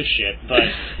don't give a shit, but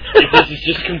if this is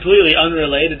just completely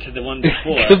unrelated to the one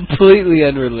before... Completely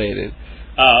unrelated.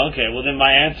 Oh, okay. Well, then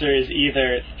my answer is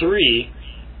either 3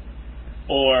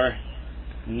 or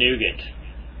nougat.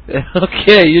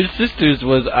 Okay, your sister's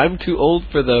was, I'm too old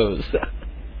for those.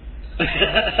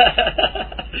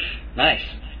 Nice.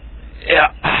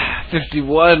 Yeah.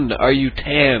 51, are you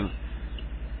tan?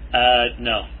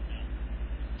 No.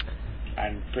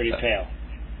 I'm pretty pale.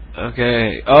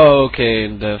 Okay. Oh, okay.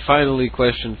 And finally,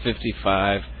 question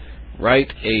 55.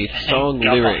 Write a song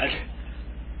lyric.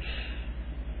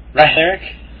 Write lyric?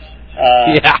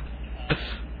 Yeah.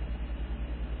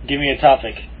 Give me a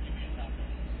topic.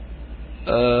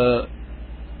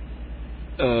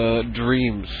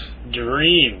 Dreams.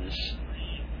 Dreams.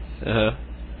 Uh-huh.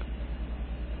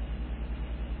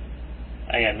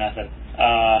 I got nothing.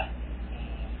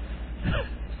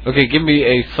 Okay, give me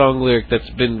a song lyric that's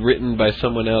been written by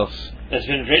someone else. That's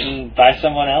been written by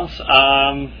someone else?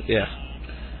 Yeah.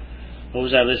 What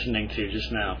was I listening to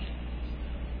just now?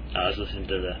 I was listening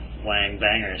to the Wang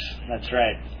Bangers. That's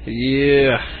right.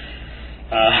 Yeah.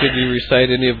 Could you recite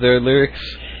any of their lyrics?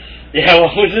 Yeah,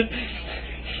 what was it?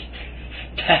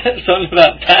 Something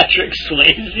about Patrick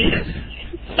Swayze?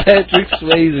 Patrick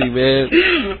Swayze, man.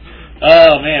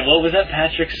 Oh, man, what was that?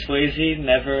 Patrick Swayze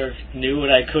never knew what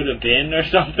I could have been or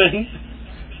something?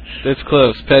 That's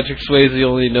close. Patrick Swayze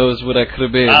only knows what I could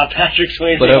have been. Patrick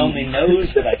Swayze only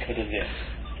knows what I could have been.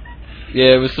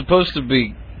 Yeah, it was supposed to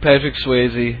be Patrick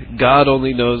Swayze, God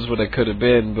only knows what I could have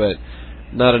been, but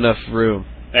not enough room.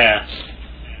 Yeah.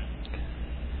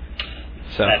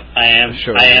 So,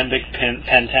 iambic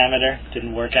pentameter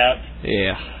didn't work out?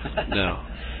 Yeah, no.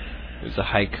 It was a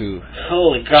haiku.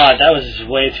 Holy God, that was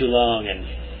way too long,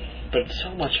 but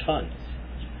so much fun.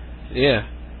 Yeah.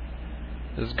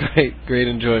 It was great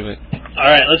enjoyment.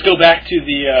 Alright, let's go back to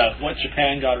the what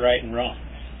Japan got right and wrong,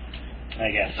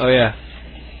 I guess. Oh, yeah.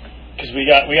 Because we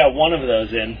got one of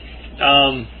those in.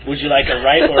 Would you like a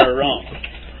right or a wrong?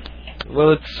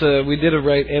 Well, we did a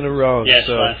right and a wrong. Yes,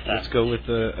 so last time. Let's go with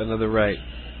another right.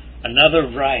 Another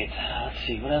right. Let's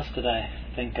see, what else did I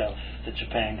think of that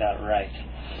Japan got right?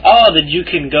 Oh, that you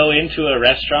can go into a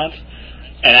restaurant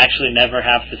and actually never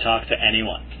have to talk to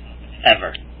anyone.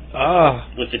 Ever. Ah.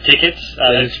 With the tickets.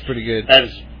 That is pretty good. That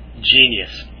is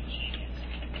genius.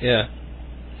 Yeah.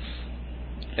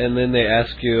 And then they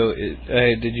ask you,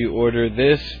 hey, did you order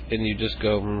this? And you just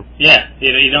go, Yeah,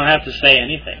 you don't have to say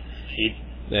anything.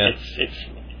 Yeah. It's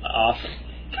awesome.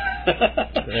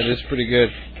 That is pretty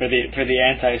good. For the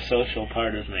antisocial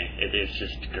part of me, it is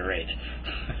just great.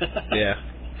 Yeah.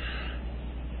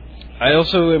 I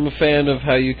also am a fan of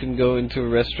how you can go into a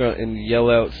restaurant and yell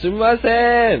out,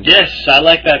 "Sumimasen!" Yes, I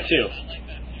like that too.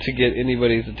 To get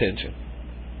anybody's attention.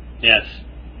 Yes.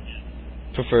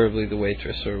 Preferably the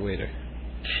waitress or waiter.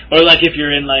 Or like if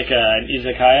you're in like an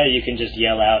izakaya, you can just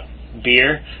yell out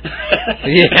beer.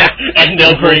 Yeah. And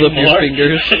they'll bring hold up more.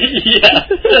 your fingers. Yeah,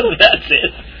 that's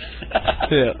it.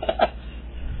 Yeah.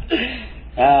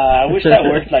 I wish that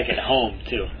worked like at home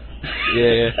too.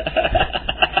 Yeah.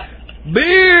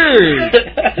 Beer!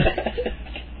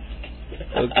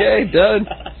 Okay, done.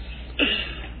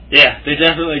 Yeah, they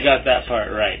definitely got that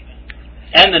part right.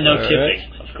 And the no tipping,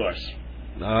 of course.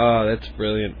 Oh, that's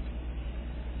brilliant.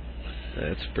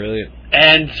 That's brilliant.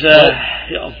 And,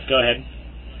 go ahead.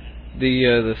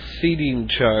 The seating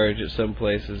charge at some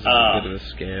places is a bit of a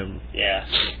scam. Yeah.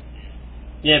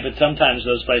 Yeah, but sometimes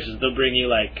those places, they'll bring you,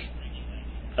 like,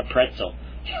 a pretzel.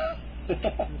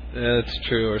 That's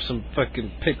true, or some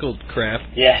fucking pickled crap.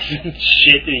 Yes,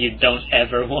 shit that you don't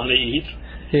ever want to eat.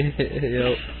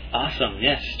 Yep. Awesome,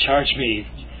 yes, charge me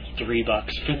 $3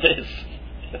 for this.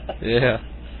 Yeah.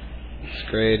 It's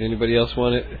great. Anybody else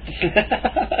want it?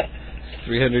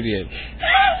 300 yen.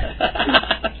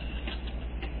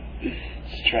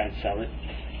 Just try and sell it.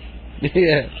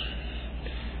 Yeah.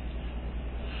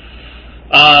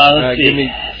 Let's see. Give me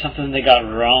something they got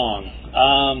wrong.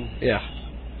 Yeah.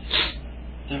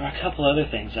 There were a couple other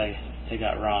things I they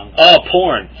got wrong? Oh,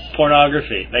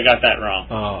 pornography. They got that wrong.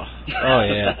 Oh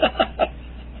yeah.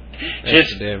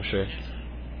 That's damn sure.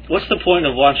 What's the point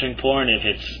of watching porn if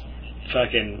it's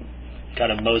fucking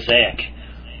got a mosaic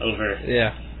over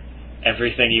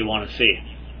everything you want to see?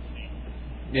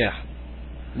 Yeah.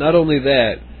 Not only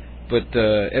that, but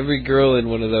every girl in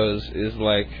one of those is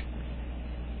like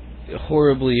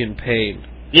horribly in pain.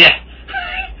 Yeah.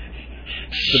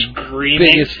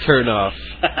 Screaming. Biggest turnoff.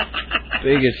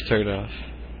 Biggest turnoff.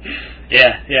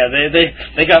 Yeah.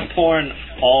 They got porn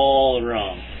all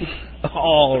wrong.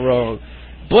 All wrong.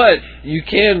 But you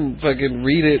can fucking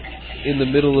read it in the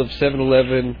middle of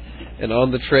 7-Eleven and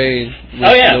on the train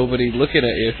with nobody looking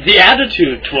at you. The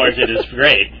attitude towards it is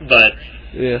great, but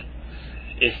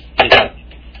it's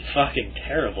fucking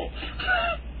terrible.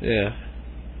 Yeah.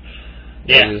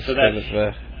 Yeah, so that's kind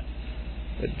of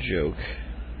a joke.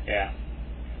 Yeah.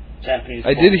 Japanese.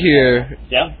 I did hear.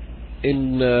 Yeah.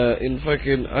 In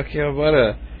fucking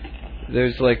Akihabara,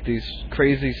 there's like these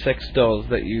crazy sex dolls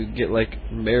that you get like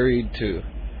married to.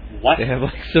 What? They have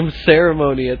like some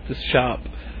ceremony at the shop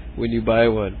when you buy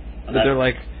one. But they're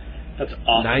like that's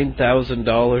awesome. $9,000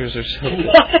 or something.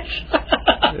 What?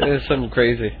 It's something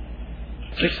crazy.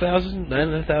 6,000,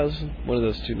 9,000, one of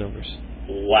those two numbers.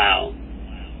 Wow.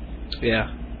 Yeah.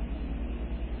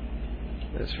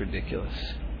 That's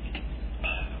ridiculous.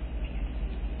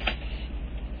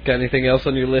 Got anything else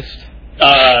on your list?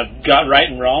 Got right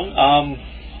and wrong.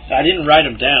 I didn't write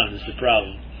them down. Is the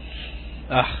problem?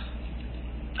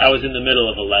 I was in the middle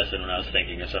of a lesson when I was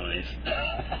thinking of some of these.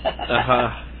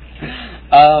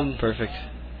 Perfect.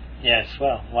 Yes.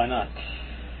 Well, why not?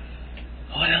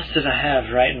 What else did I have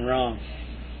right and wrong?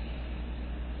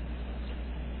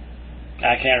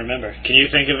 I can't remember. Can you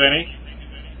think of any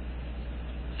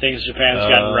things Japan's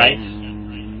gotten right?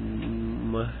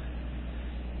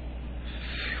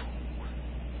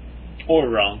 Or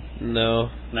wrong? No.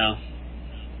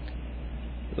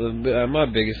 My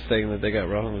biggest thing that they got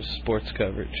wrong was sports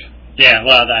coverage. Yeah,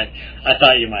 well, I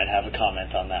thought you might have a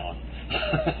comment on that one.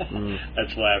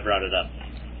 That's why I brought it up.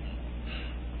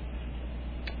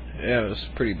 Yeah, it was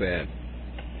pretty bad.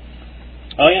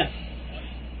 Oh, yeah.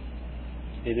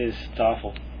 It is. It's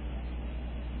awful.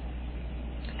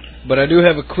 But I do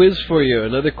have a quiz for you.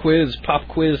 Another quiz. Pop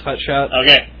quiz, hot shot.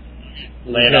 Okay.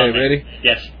 Lay it on me. Ready?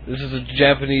 Yes. This is a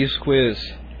Japanese quiz.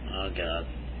 Oh, God.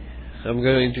 I'm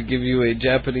going to give you a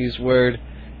Japanese word.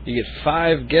 You get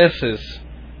 5 guesses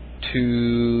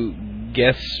to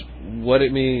guess what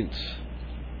it means.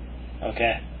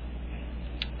 Okay.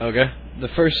 Okay?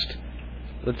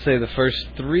 Let's say the first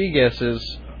 3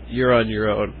 guesses, you're on your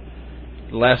own.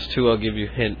 The last 2, I'll give you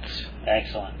hints.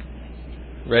 Excellent.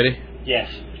 Ready?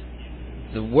 Yes.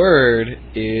 The word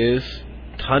is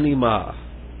tanima.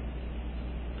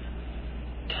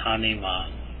 Tanima.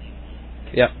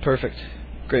 Yeah, perfect.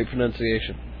 Great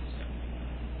pronunciation.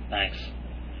 Thanks.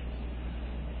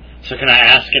 So can I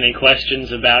ask any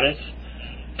questions about it?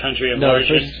 Country of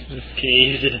origin? Can you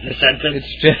use it in a sentence?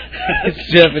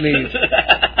 It's Japanese.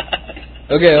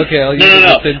 Okay, I'll use it in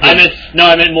a sentence.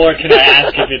 I meant more, can I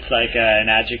ask if it's like an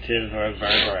adjective or a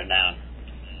verb or a noun?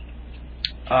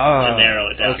 To narrow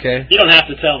it down. Okay. You don't have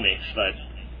to tell me, but...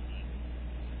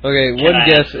 Okay, one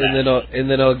guess and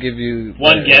then I'll give you...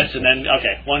 One guess and then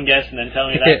tell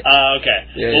me that? Okay.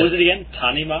 Yeah, what was it again?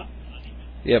 Tanima?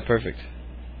 Yeah, perfect.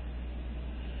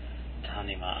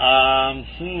 Tanima.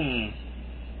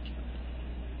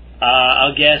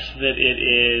 I'll guess that it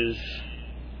is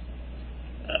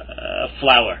a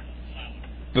flower.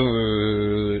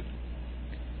 But,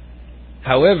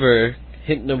 however,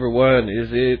 hint number 1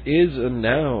 is it is a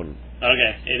noun.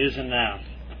 Okay, it is a noun.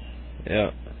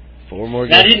 Yeah. 4 more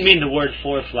guesses. I didn't mean the word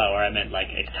for flower. I meant like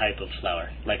a type of flower,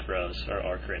 like rose or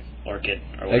orchid or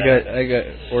whatever. I got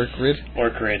orchid.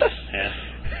 Orchid, yeah.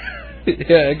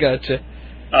 Yeah, I gotcha.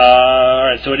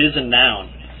 Alright, so it is a noun.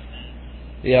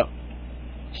 Yep.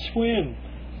 Swim.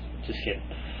 Just kidding.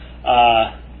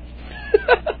 A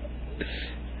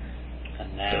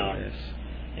noun. Nice.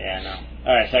 Yeah, no.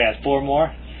 Alright, so I got 4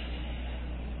 more?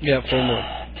 Yeah, 4 more.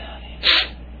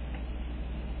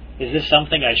 Is this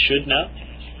something I should know?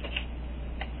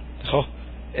 Oh,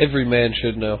 every man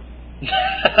should know.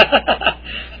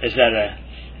 Is that a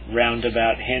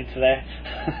roundabout hint there?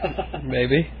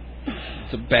 Maybe.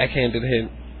 It's a backhanded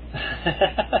hint.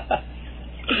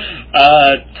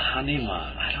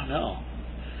 Tanima. I don't know.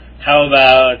 How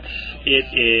about it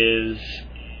is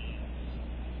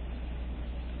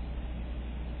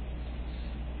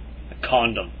a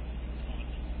condom?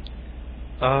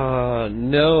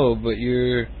 No, but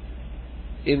you're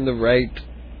in the right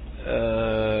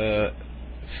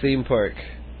theme park.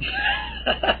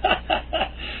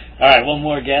 All right, one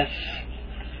more guess.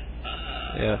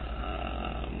 Yeah.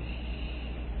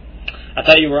 I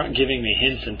thought you weren't giving me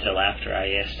hints until after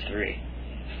I asked 3.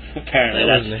 Apparently,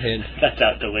 that wasn't a hint. That's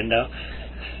out the window.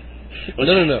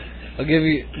 No. I'll give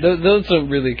you. Those don't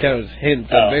really count as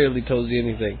hints. I barely told you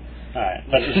anything. All right,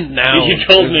 but noun. You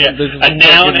told me a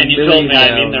noun, and you told me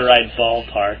I'm in the nouns. right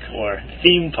ballpark or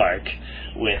theme park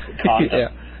with condom.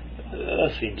 Yeah.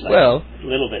 That seems like a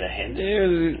little bit of hint.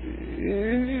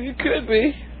 It could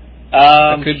be.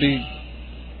 I could be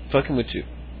fucking with you.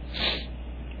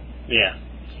 Yeah,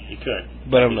 you could.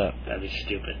 But I'm not. That'd be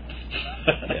stupid.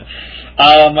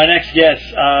 Yeah. My next guess.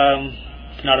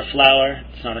 It's not a flower.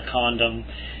 It's not a condom.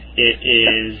 It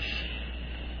is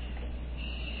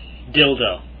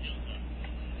dildo.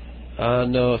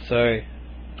 No, sorry.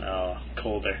 Oh,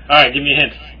 colder. All right, give me a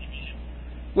hint.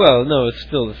 Well, no, it's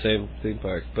still the same theme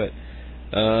park, but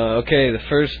okay. The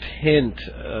first hint.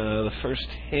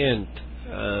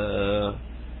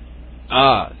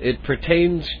 It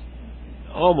pertains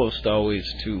almost always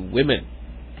to women.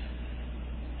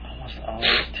 Almost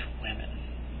always to women.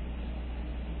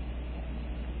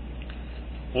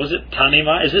 Was it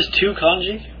Tanima? Is this 2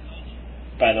 kanji?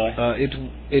 By the way.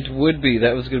 It would be.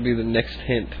 That was going to be the next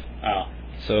hint. Oh.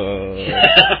 So.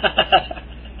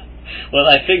 Well,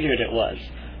 I figured it was,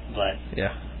 but.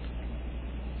 Yeah.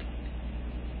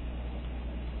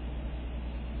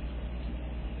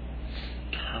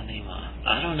 Tanima.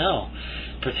 I don't know.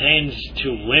 Pertains to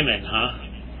women, huh?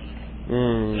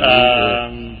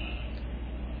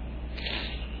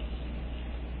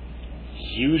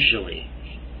 Usually.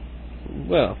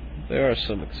 Well, there are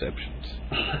some exceptions.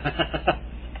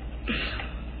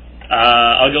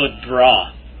 I'll go with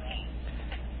bra.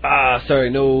 Sorry,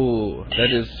 no.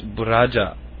 That is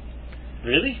buraja.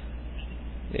 Really?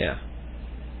 Yeah.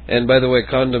 And by the way,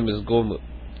 condom is gomu.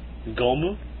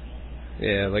 Gomu?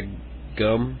 Yeah, like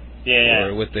gum. Yeah.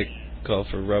 Or what they call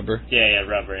for rubber. Yeah,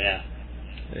 rubber, yeah.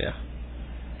 Yeah.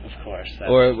 Of course.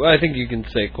 Or I think you can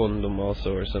say condom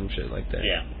also or some shit like that.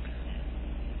 Yeah.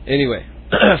 Anyway,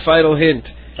 final hint.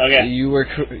 Okay. You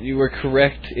were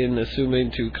correct in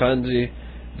assuming 2 kanji.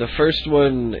 The first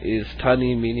one is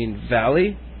tani, meaning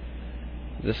valley.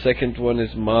 The second one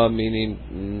is ma,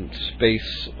 meaning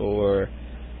space or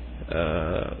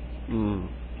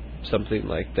something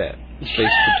like that.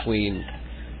 Space between.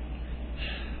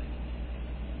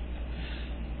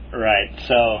 Right.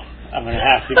 So I'm gonna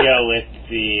have to go with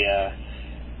the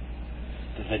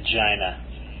vagina.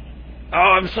 Oh,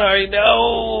 I'm sorry.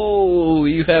 No,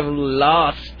 you have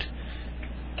lost.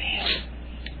 Damn.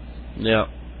 Yeah.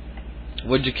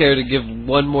 Would you care to give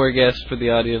one more guess for the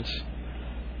audience?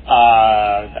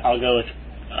 I'll go with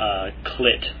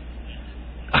clit.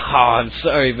 Oh, I'm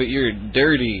sorry, but you're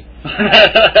dirty.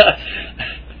 I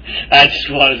just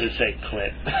wanted to say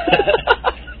clit.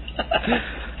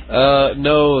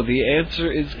 No, the answer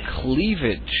is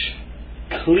cleavage.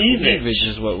 Cleavage? Cleavage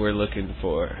is what we're looking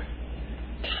for.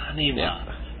 Tanima.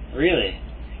 Yeah. Really?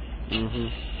 Mm-hmm.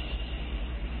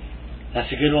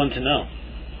 That's a good one to know.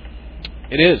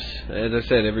 It is. As I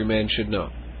said, every man should know.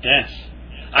 Yes.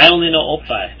 I only know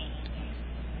oppai.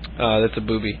 That's a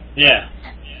booby. Yeah.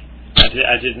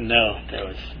 I didn't know there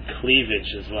was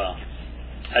cleavage as well.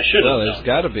 I should have known. There's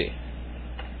got to be.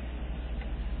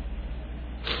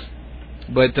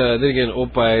 But then again,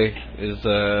 oppai is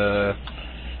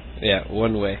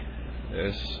one way.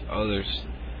 There's others,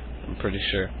 I'm pretty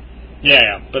sure.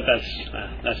 Yeah, but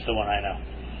that's the one I know.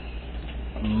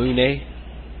 Mune.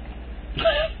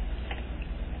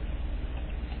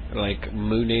 Like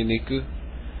Mune Niku.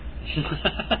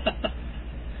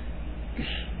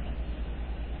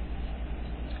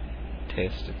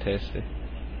 Test it.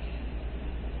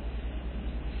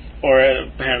 Or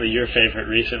apparently your favorite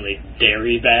recently,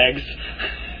 dairy bags.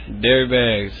 Dairy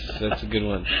bags, that's a good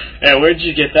one. Yeah, where'd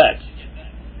you get that?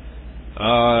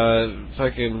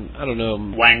 Fucking, I don't know.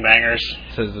 Wang bangers.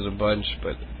 Says it a bunch,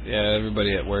 but yeah,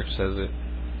 everybody at work says it.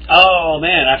 Oh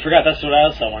man, I forgot. That's what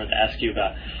else I wanted to ask you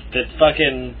about.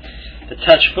 The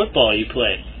touch football you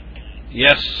played.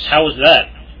 Yes. How was that?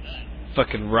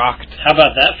 Fucking rocked. How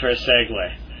about that for a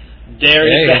segue?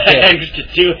 Dairy bags to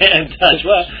 2-hand touch.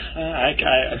 Well,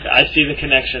 I see the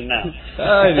connection now.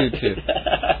 I do too.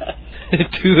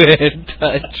 2-hand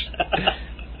touch.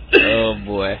 Oh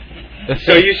boy.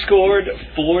 So you scored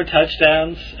 4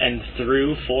 touchdowns and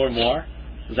threw 4 more?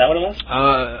 Is that what it was?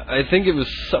 I think it was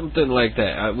something like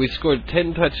that. We scored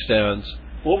 10 touchdowns.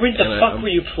 What the fuck were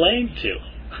you playing to?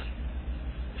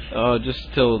 Oh,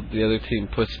 just till the other team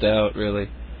pushed out, really.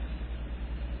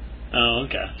 Oh,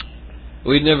 okay.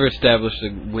 We never established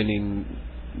a winning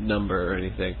number or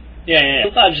anything. Yeah.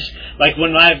 Just like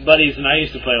when my buddies and I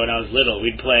used to play when I was little,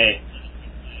 we'd play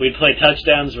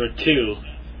touchdowns were 2.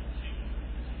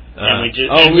 And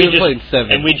we played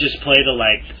 7. And we just play to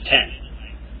like 10.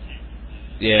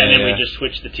 Yeah. And then we just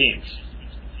switched the teams.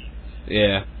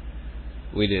 Yeah.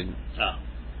 We didn't. Oh.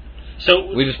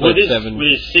 So we just played 7.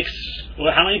 With 6.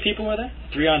 Well, how many people were there?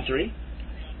 3-on-3.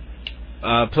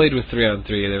 Played with 3-on-3.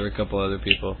 There were a couple other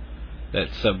people that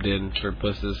subbed in for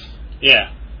pusses.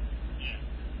 Yeah.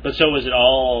 But so was it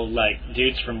all like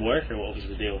dudes from work, or what was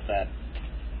the deal with that?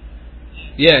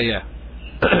 Yeah.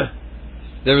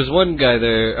 There was one guy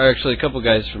there, or actually a couple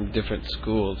guys from different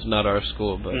schools, not our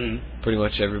school, but pretty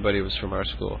much everybody was from our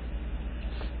school.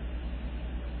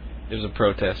 It was a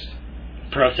protest.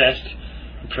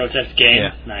 Protest game?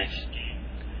 Yeah. Nice.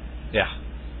 Yeah.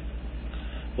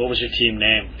 What was your team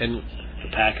name? And the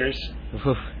Packers?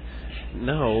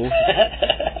 No.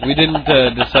 We didn't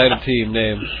decide a team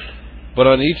name. But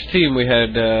on each team we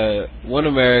had one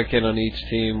American on each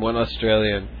team, one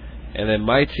Australian, and then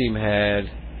my team had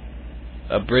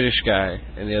a British guy,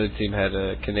 and the other team had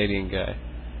a Canadian guy.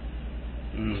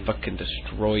 Fucking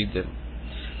destroyed them.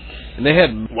 And they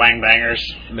had... Wang bangers.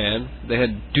 Man, they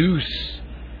had Deuce.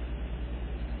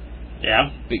 Yeah?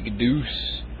 Big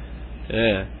Deuce.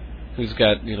 Yeah. Who's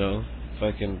got,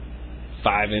 fucking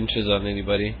 5 inches on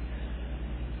anybody.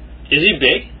 Is he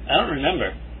big? I don't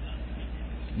remember.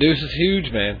 Deuce is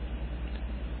huge, man.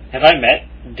 Have I met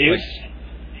Deuce?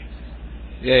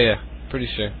 Yeah, pretty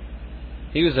sure.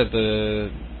 He was at the...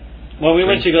 Well, we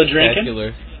went to go drinking. I'm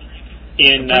pretty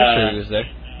sure he was there.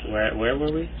 Where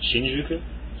were we? Shinjuku?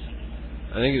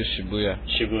 I think it was Shibuya.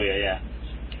 Shibuya, yeah.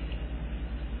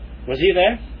 Was he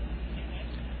there?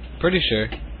 Pretty sure.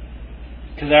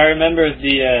 Because I remember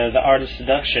the Art of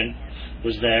Seduction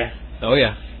was there. Oh,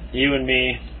 yeah. You and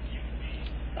me.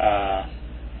 A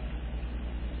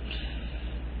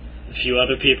few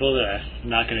other people that I'm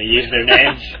not going to use their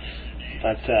names.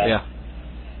 But, yeah.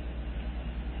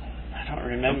 I don't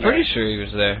remember. I'm pretty sure he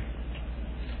was there.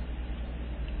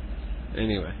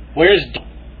 Anyway. Where's...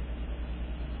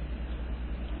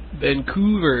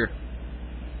 Vancouver.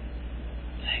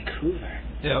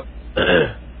 Yep.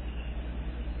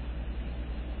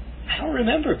 I don't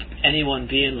remember anyone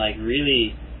being, like,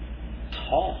 really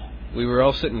tall. We were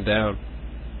all sitting down.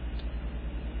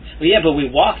 Well, yeah, but we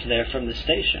walked there from the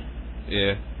station.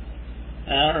 Yeah.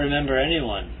 And I don't remember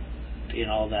anyone being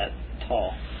all that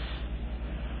tall.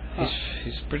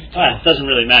 He's pretty tall. Well, it doesn't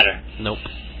really matter. Nope.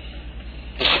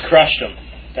 But you crushed him.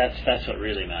 That's what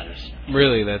really matters.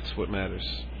 Really, that's what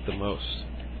matters the most.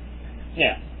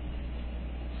 Yeah.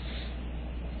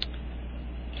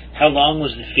 How long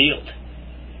was the field?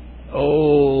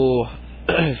 Oh,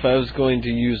 if I was going to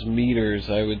use meters,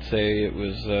 I would say it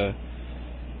was...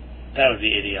 that would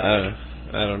be idiotic.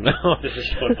 I don't know. This is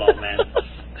football, man.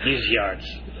 Use yards.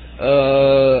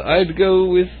 I'd go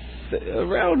with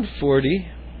around 40.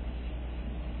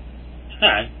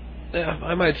 Alright. Yeah,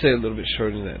 I might say a little bit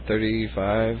shorter than that.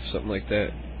 35, something like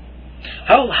that.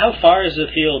 How far is the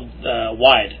field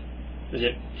wide? Is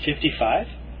it 55?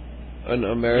 An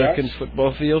American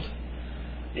football field?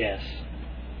 Yes.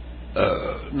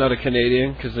 Not a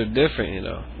Canadian, because they're different,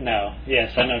 No.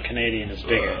 Yes, I know Canadian is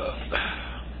bigger.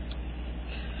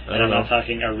 And I'm not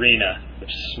talking arena, which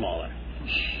is smaller.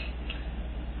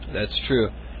 That's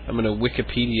true. I'm going to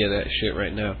Wikipedia that shit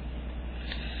right now.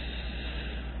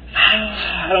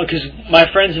 I don't, because my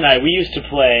friends and I, we used to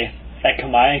play at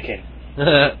Kamayakin.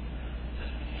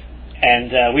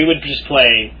 And we would just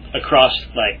play across,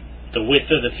 like, the width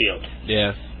of the field.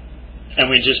 Yeah. And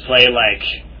we'd just play, like,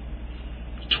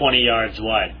 20 yards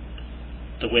wide.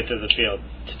 The width of the field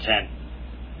to 10.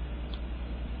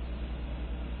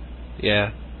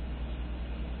 Yeah.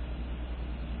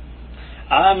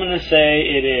 I'm going to say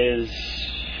it is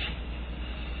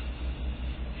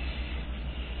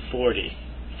 40.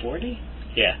 40?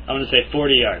 Yeah, I'm going to say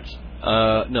 40 yards.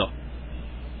 No.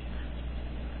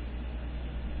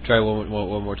 Try one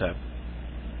more time.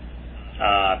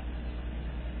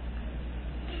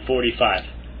 45.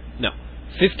 No.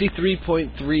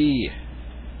 53.3.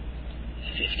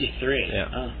 53? Yeah.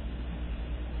 Oh.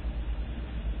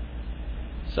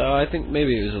 So I think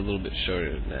maybe it was a little bit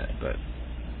shorter than that, but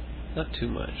not too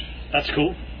much. That's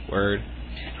cool. Word.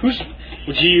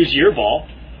 Would you use your ball?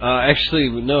 Actually,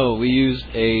 no. We used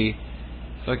a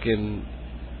fucking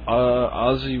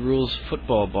Aussie Rules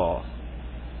football ball.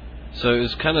 So it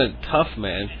was kind of tough,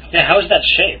 man. Yeah, how is that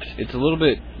shaped? It's a little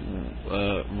bit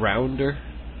rounder,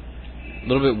 a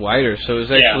little bit wider. So it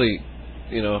was actually,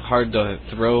 hard to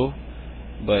throw,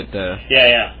 but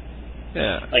yeah.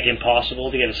 Yeah. Like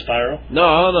impossible to get a spiral?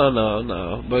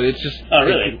 No. But it's just... Oh,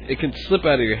 really? It can slip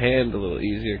out of your hand a little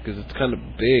easier because it's kind of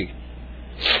big.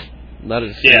 Not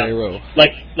as narrow.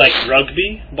 Like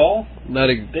rugby ball? Not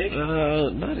big?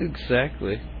 Not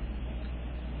exactly.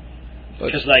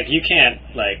 Because, like, you can't,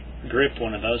 like, grip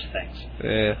one of those things.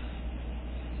 Yeah.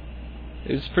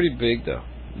 It's pretty big, though.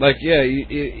 Like, yeah,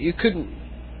 you couldn't...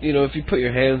 You know, if you put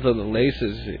your hands on the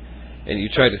laces and you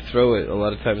try to throw it, a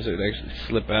lot of times it would actually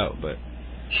slip out, but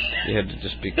you had to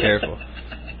just be careful.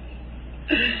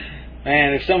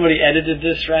 Man, if somebody edited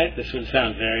this right, this would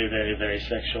sound very, very, very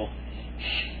sexual.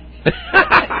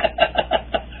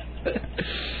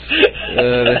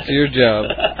 That's your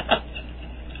job.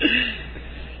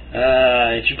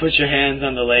 If you put your hands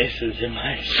on the laces, it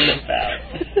might slip out.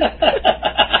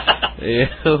 Yeah,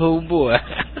 oh boy.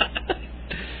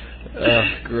 Oh,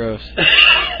 gross.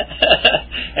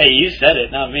 Hey, you said it,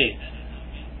 not me.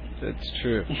 That's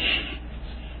true.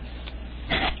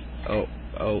 Oh.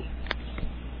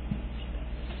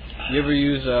 You ever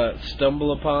use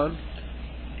Stumble Upon?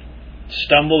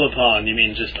 Stumble Upon, you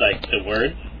mean just like the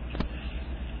word?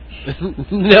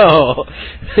 No.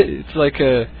 It's like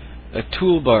a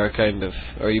toolbar, kind of.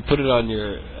 Or you put it on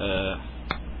your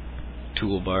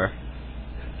toolbar.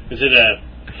 Is it a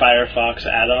Firefox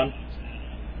add-on?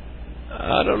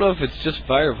 I don't know if it's just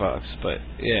Firefox, but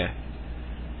yeah.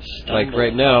 Stumble. Like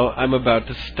right now, I'm about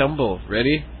to stumble.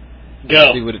 Ready?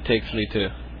 Go. See what it takes me to.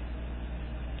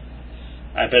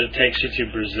 I bet it takes you to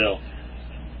Brazil.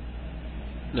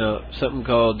 No, something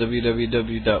called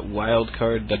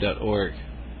www.wildcard.org.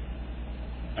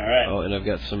 Alright. Oh, and I've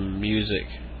got some music.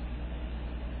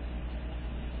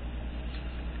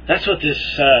 That's what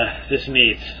this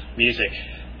needs. Music.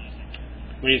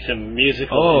 We need some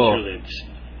musical interludes.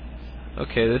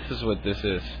 Okay, this is what this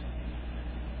is.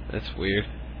 That's weird.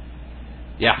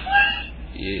 Yeah.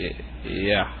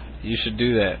 Yeah. You should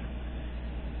do that.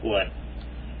 What?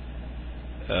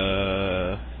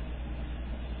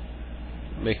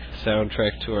 Make the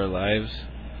soundtrack to our lives.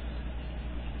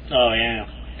 Oh, yeah.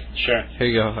 Sure. Here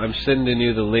you go. I'm sending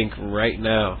you the link right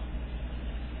now.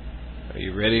 Are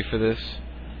you ready for this?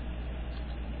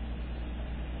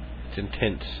 It's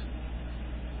intense.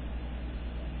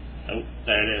 Oh,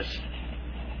 there it is.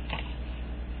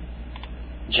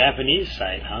 Japanese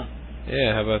site, huh?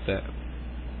 Yeah, how about that?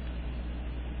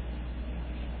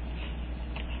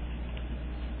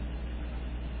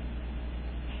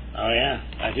 Oh yeah,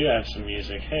 I do have some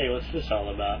music. Hey, what's this all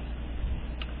about?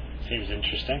 Seems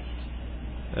interesting.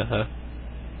 Uh-huh.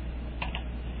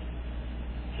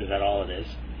 Is that all it is?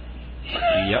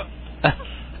 Yep.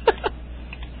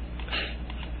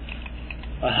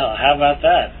 Well, how about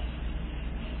that?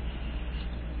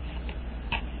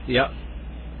 Yep.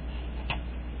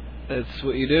 That's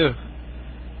what you do.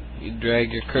 You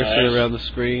drag your cursor around the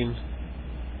screen.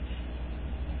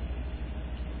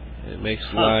 And it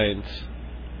makes lines.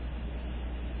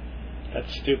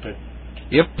 That's stupid.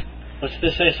 Yep. What's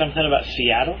this say? Something about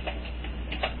Seattle?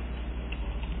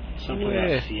 Something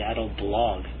about Seattle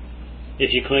blog.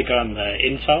 If you click on the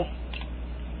info.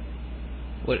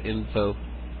 What info?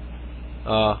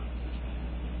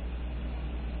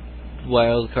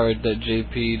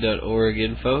 Wildcard.jp.org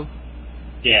info?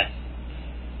 Yeah.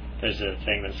 There's a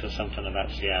thing that says something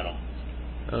about Seattle.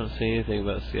 I don't see anything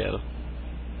about Seattle.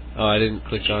 Oh, I didn't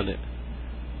click on it.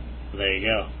 Well, there you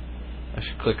go. I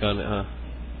should click on it, huh?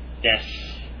 Yes.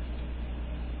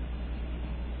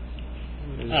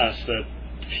 Oh, it's the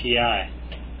PI.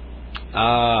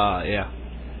 Ah, yeah.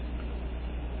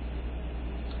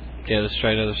 Okay, let's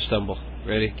try another stumble.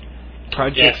 Ready?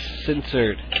 Project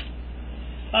censored.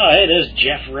 Oh, hey, there's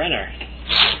Jeff Renner.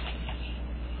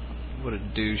 What a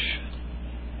douche.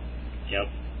 Yep.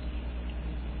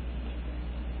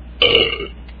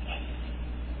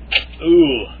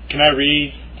 Ooh, can I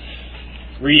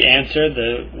re-answer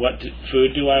the what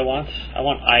food do I want? I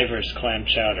want Ivar's clam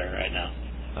chowder right now.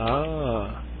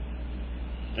 Ah.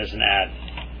 There's an ad.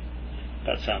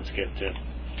 That sounds good too.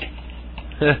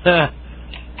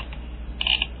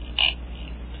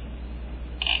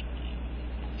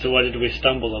 So what did we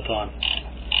stumble upon?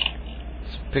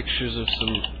 Some pictures of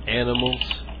some animals.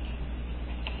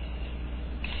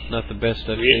 Not the best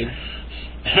I've seen.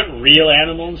 Real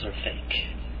animals or fake?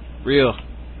 Real.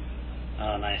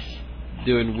 Oh, nice.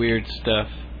 Doing weird stuff.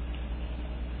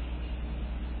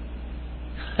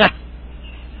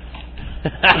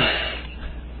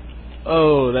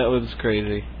 Oh, that one's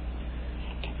crazy.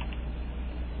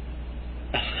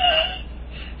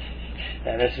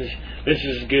 Yeah, this is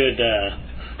good.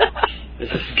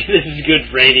 This is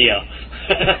good radio.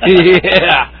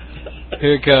 Yeah.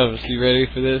 Here it comes. You ready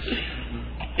for this?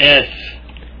 Yes.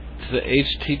 the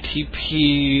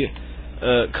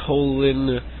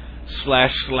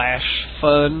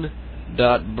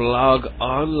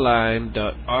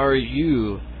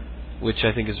http://fun.blogonline.ru, which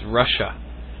I think is Russia,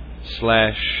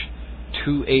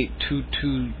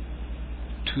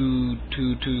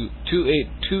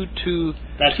 /28222222.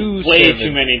 That's way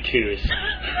too many twos.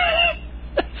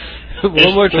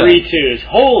 One more time. 3 twos.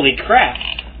 Holy crap.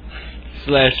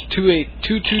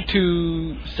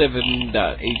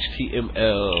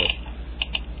 /28227.html.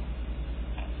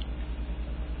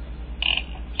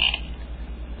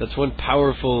 That's one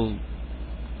powerful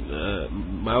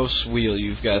mouse wheel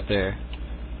you've got there.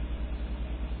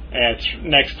 Yeah, it's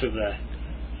next to the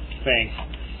thing.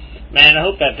 Man, I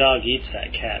hope that dog eats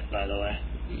that cat, by the way.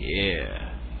 Yeah.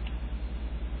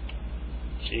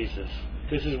 Jesus.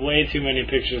 This is way too many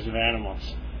pictures of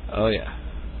animals. Oh, yeah.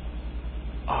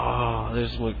 Oh,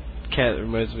 there's one cat that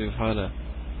reminds me of Hana.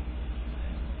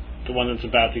 The one that's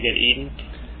about to get eaten?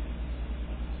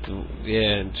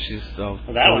 Yeah, and she's all...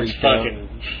 Well, that one's fucking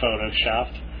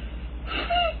photoshopped.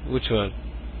 Which one?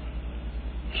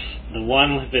 The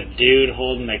one with the dude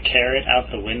holding the carrot out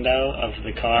the window of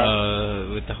the car.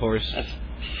 With the horse. That's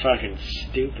fucking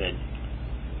stupid.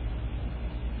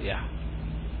 Yeah.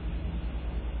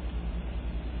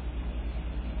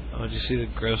 Oh, did you see the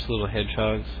gross little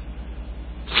hedgehogs?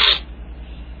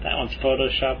 That one's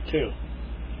photoshopped too.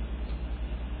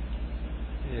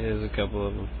 Yeah, there's a couple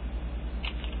of them.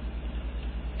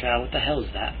 God, what the hell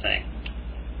is that thing?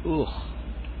 Ooh.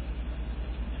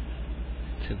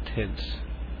 It's intense.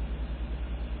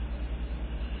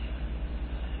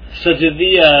 So did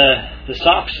the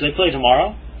Sox, they play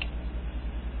tomorrow?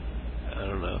 I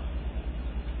don't know.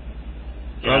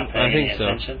 I think so.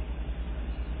 Attention?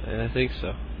 I think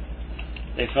so.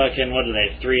 They fucking, what are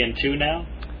they, 3-2 now?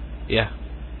 Yeah.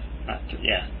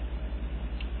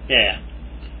 Yeah.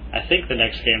 I think the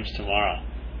next game's tomorrow.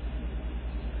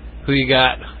 Who you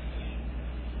got?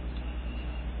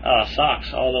 Oh,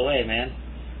 Sox all the way, man.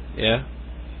 Yeah?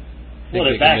 Well,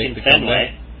 they're back in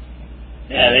Fenway.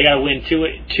 Yeah, they gotta win two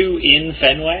in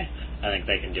Fenway. I think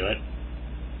they can do it.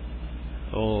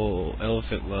 Oh,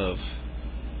 Elephant Love.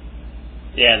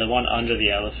 Yeah, the one under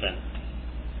the elephant.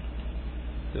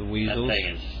 The weasels. That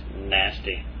thing is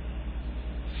nasty.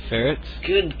 Ferrets?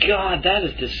 Good God, that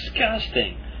is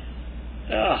disgusting.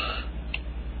 Ugh.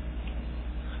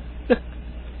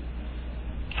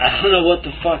 I don't know what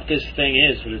the fuck this thing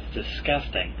is, but it's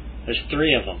disgusting. There's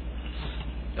 3 of them.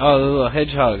 Oh, the little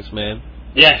hedgehogs, man.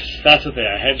 Yes, that's what they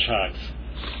are, hedgehogs.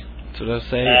 That's what I was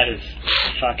saying. That is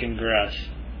fucking gross.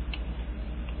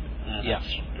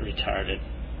 That's retarded.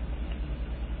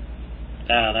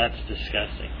 Oh, that's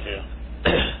disgusting, too.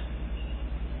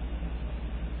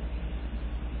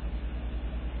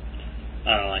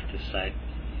 I don't like this site.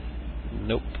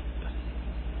 Nope.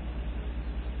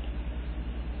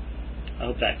 I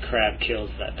hope that crab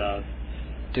kills that dog.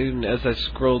 Dude, as I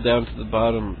scroll down to the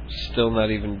bottom, still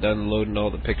not even done loading all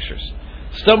the pictures.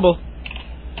 Stumble!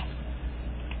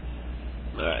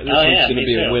 Alright, this one's going to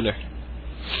be a winner.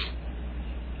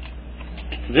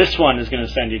 This one is going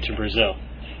to send you to Brazil.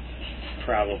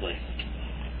 Probably.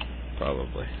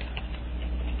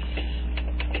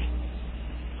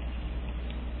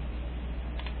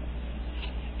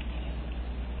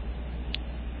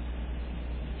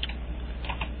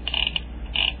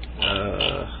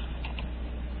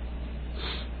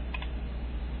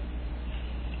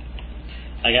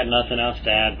 I got nothing else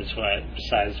to add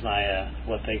besides my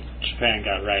what Japan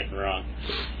got right and wrong.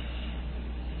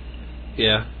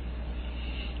 Yeah.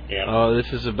 Yeah. Oh,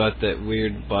 this is about that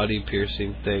weird body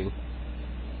piercing thing.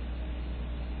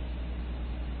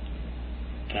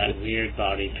 That weird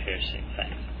body piercing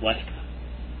thing. What?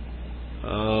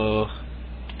 Oh.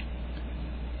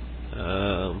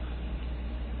 I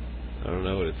don't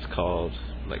know what it's called.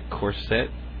 Like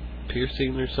corset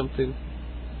piercing or something?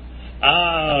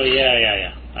 Oh,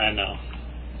 yeah. I know.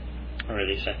 Or at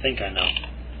least I think I know.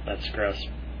 That's gross.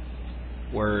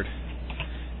 Word.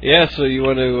 Yeah, so you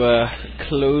want to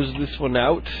close this one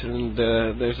out, and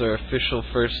there's our official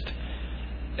first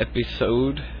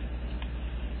episode.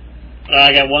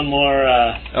 I got one more.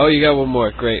 Oh, you got one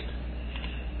more. Great.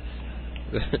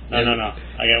 No.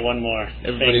 I got one more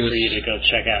thing for you to go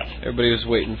check out. Everybody was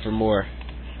waiting for more.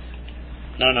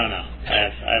 No. I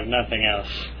have nothing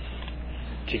else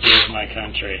to give my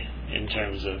country in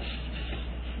terms of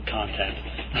content.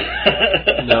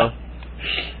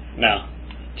 No.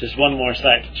 Just one more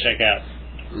site to check out.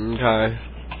 Okay.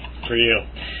 For you.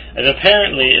 It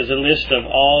apparently is a list of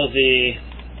all the...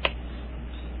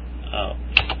 Oh.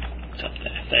 It's up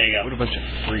there. There you go. What a bunch of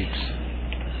freaks.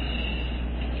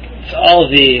 It's all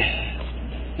the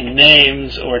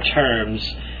names or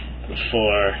terms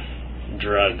for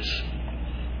drugs.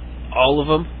 All of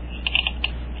them?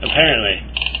 Apparently.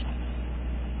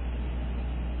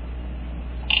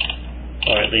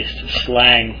 Or at least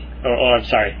slang, or I'm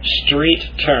sorry, street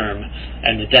term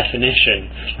and the definition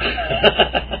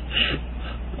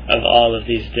of all of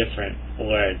these different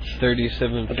words.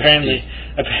 3750.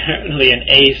 Apparently an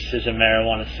Ace is a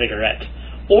marijuana cigarette.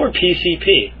 Or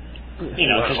PCP. You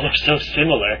know, because they're so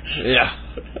similar. Yeah.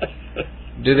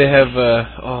 Do they have,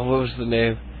 what was the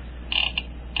name?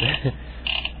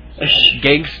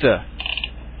 Gangsta.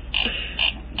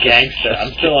 Gangsta.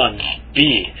 I'm still on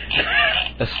B.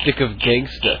 A stick of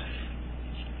gangsta.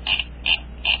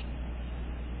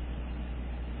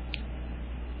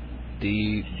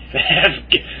 They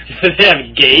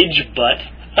have gauge butt.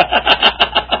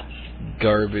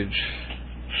 Garbage.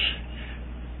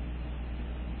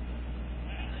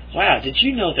 Wow, did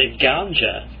you know that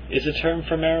ganja is a term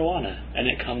for marijuana and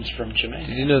it comes from Jamaica?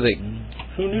 Did you know that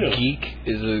Who knew? Geek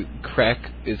is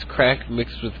crack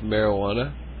mixed with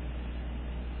marijuana?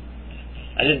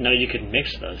 I didn't know you could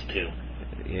mix those two.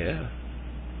 Yeah.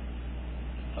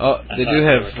 Oh, they do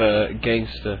have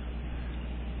gangsta.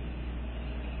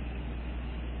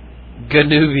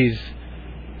 Ganoobies.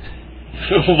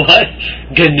 What?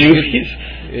 Ganoobies?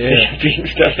 Yeah. Being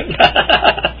stuff.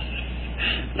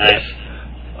 Nice.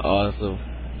 Awesome.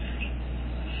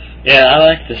 Yeah, I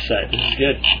like this site. This is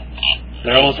good.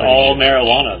 They're almost all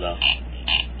marijuana, though.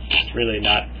 There's really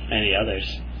not any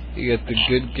others. You got the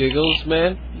good giggles,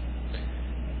 man?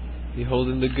 You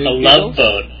holding the good giggles? A love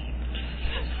boat.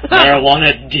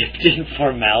 Marijuana dipped in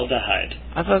formaldehyde.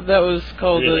 I thought that was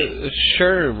called a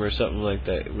sherm or something like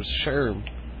that. It was sherm.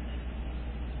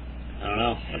 I don't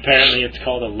know. Apparently it's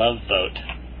called a love boat.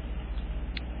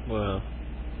 Wow.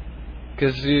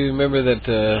 Because you remember that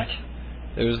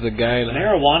there was the guy in...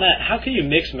 Marijuana? How can you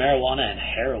mix marijuana and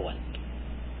heroin?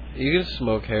 You can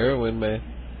smoke heroin, man.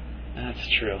 That's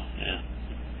true, yeah.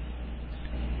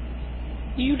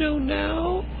 You don't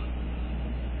know?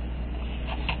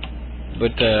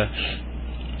 But,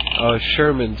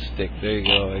 Sherman stick, there you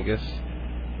go, I guess.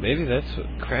 Maybe that's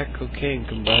what crack cocaine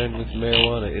combined with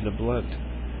marijuana in a blunt.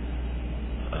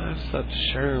 I thought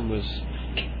Sherm was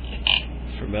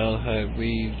formaldehyde,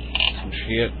 weed, some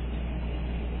shit.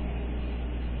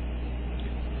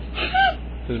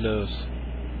 Who knows?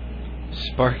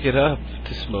 Spark it up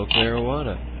to smoke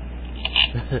marijuana.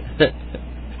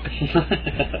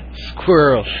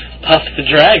 Squirrel. Puff the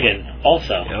Dragon,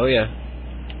 also. Oh, yeah.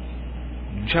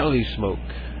 Jolly Smoke.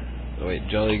 Oh, wait,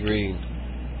 Jolly Green.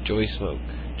 Joy Smoke.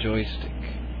 Joystick.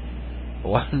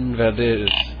 Juan Valdez.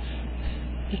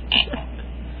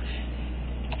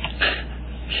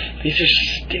 These are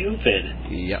stupid.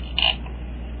 Yep.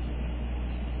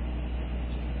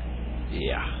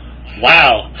 Yeah.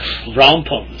 Wow.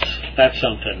 Rompums. That's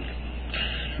something.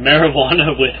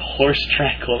 Marijuana with horse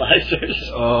tranquilizers.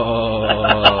 Oh,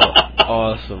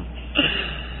 awesome.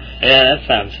 Yeah, that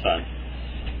sounds fun.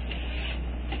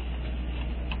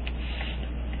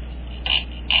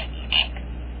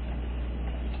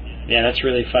 Yeah, that's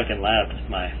really fucking loud with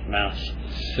my mouse.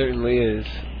 Certainly is.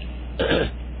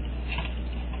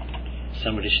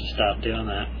 Somebody should stop doing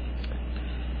that.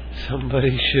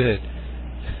 Somebody should.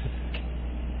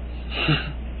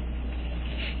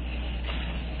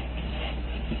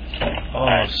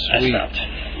 Oh, sweet.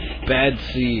 Bad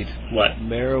seed. What?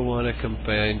 Marijuana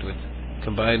combined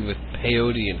with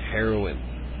peyote and heroin.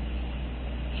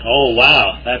 Oh,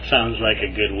 wow. That sounds like a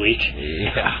good week.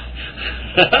 Yeah.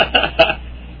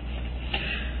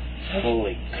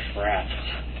 Holy crap.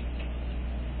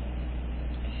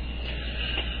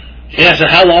 Yeah, so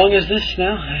how long is this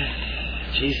now?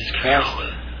 Jesus Christ.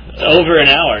 It's over an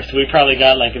hour, so we probably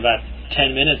got like about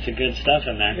 10 minutes of good stuff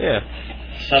in there. Yeah.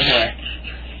 Somewhere.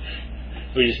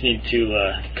 We just need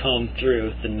to comb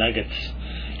through the nuggets.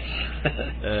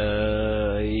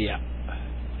 Yeah.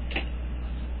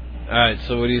 Alright,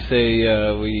 so what do you say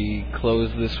we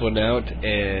close this one out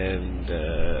and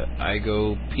I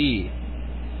go pee?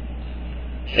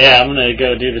 Yeah, I'm gonna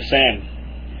go do the same.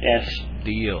 Yes.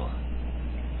 Deal.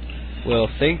 Well,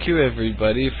 thank you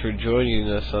everybody for joining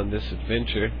us on this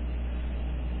adventure.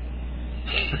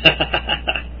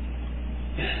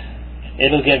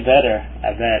 It'll get better,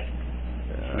 I bet.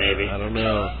 Maybe. I don't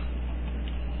know.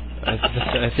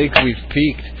 I think we've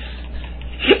peaked.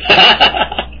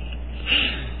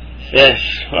 Yes,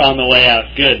 we're on the way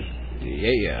out. Good.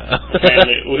 Yeah.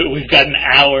 We've got an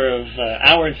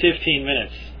hour and 15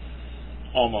 minutes.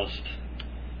 Almost.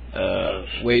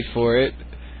 Wait for it.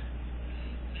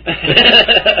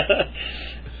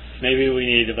 Maybe we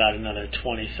need about another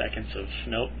 20 seconds of...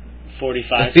 Nope.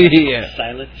 45 seconds of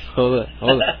silence. Hold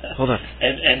on.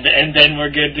 and then we're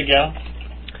good to go.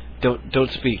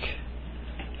 Don't speak.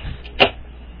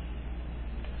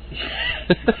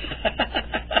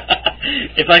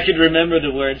 If I could remember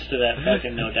the words to that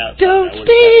fucking No Doubt song, don't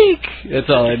speak! That's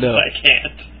all I know. I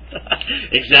can't.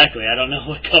 Exactly, I don't know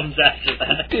what comes after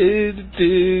that.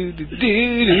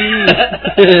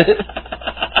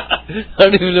 I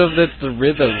don't even know if that's the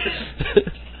rhythm.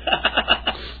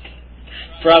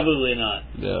 Probably not.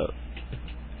 No.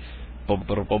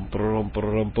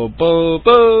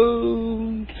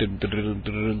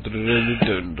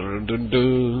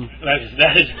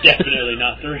 That is definitely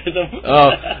not the rhythm.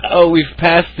 Oh, we've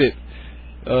passed it.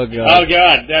 Oh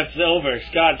God, that's over.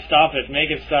 Scott, stop it. Make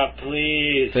it stop,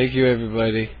 please. Thank you,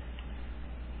 everybody.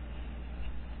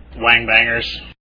 Wang bangers.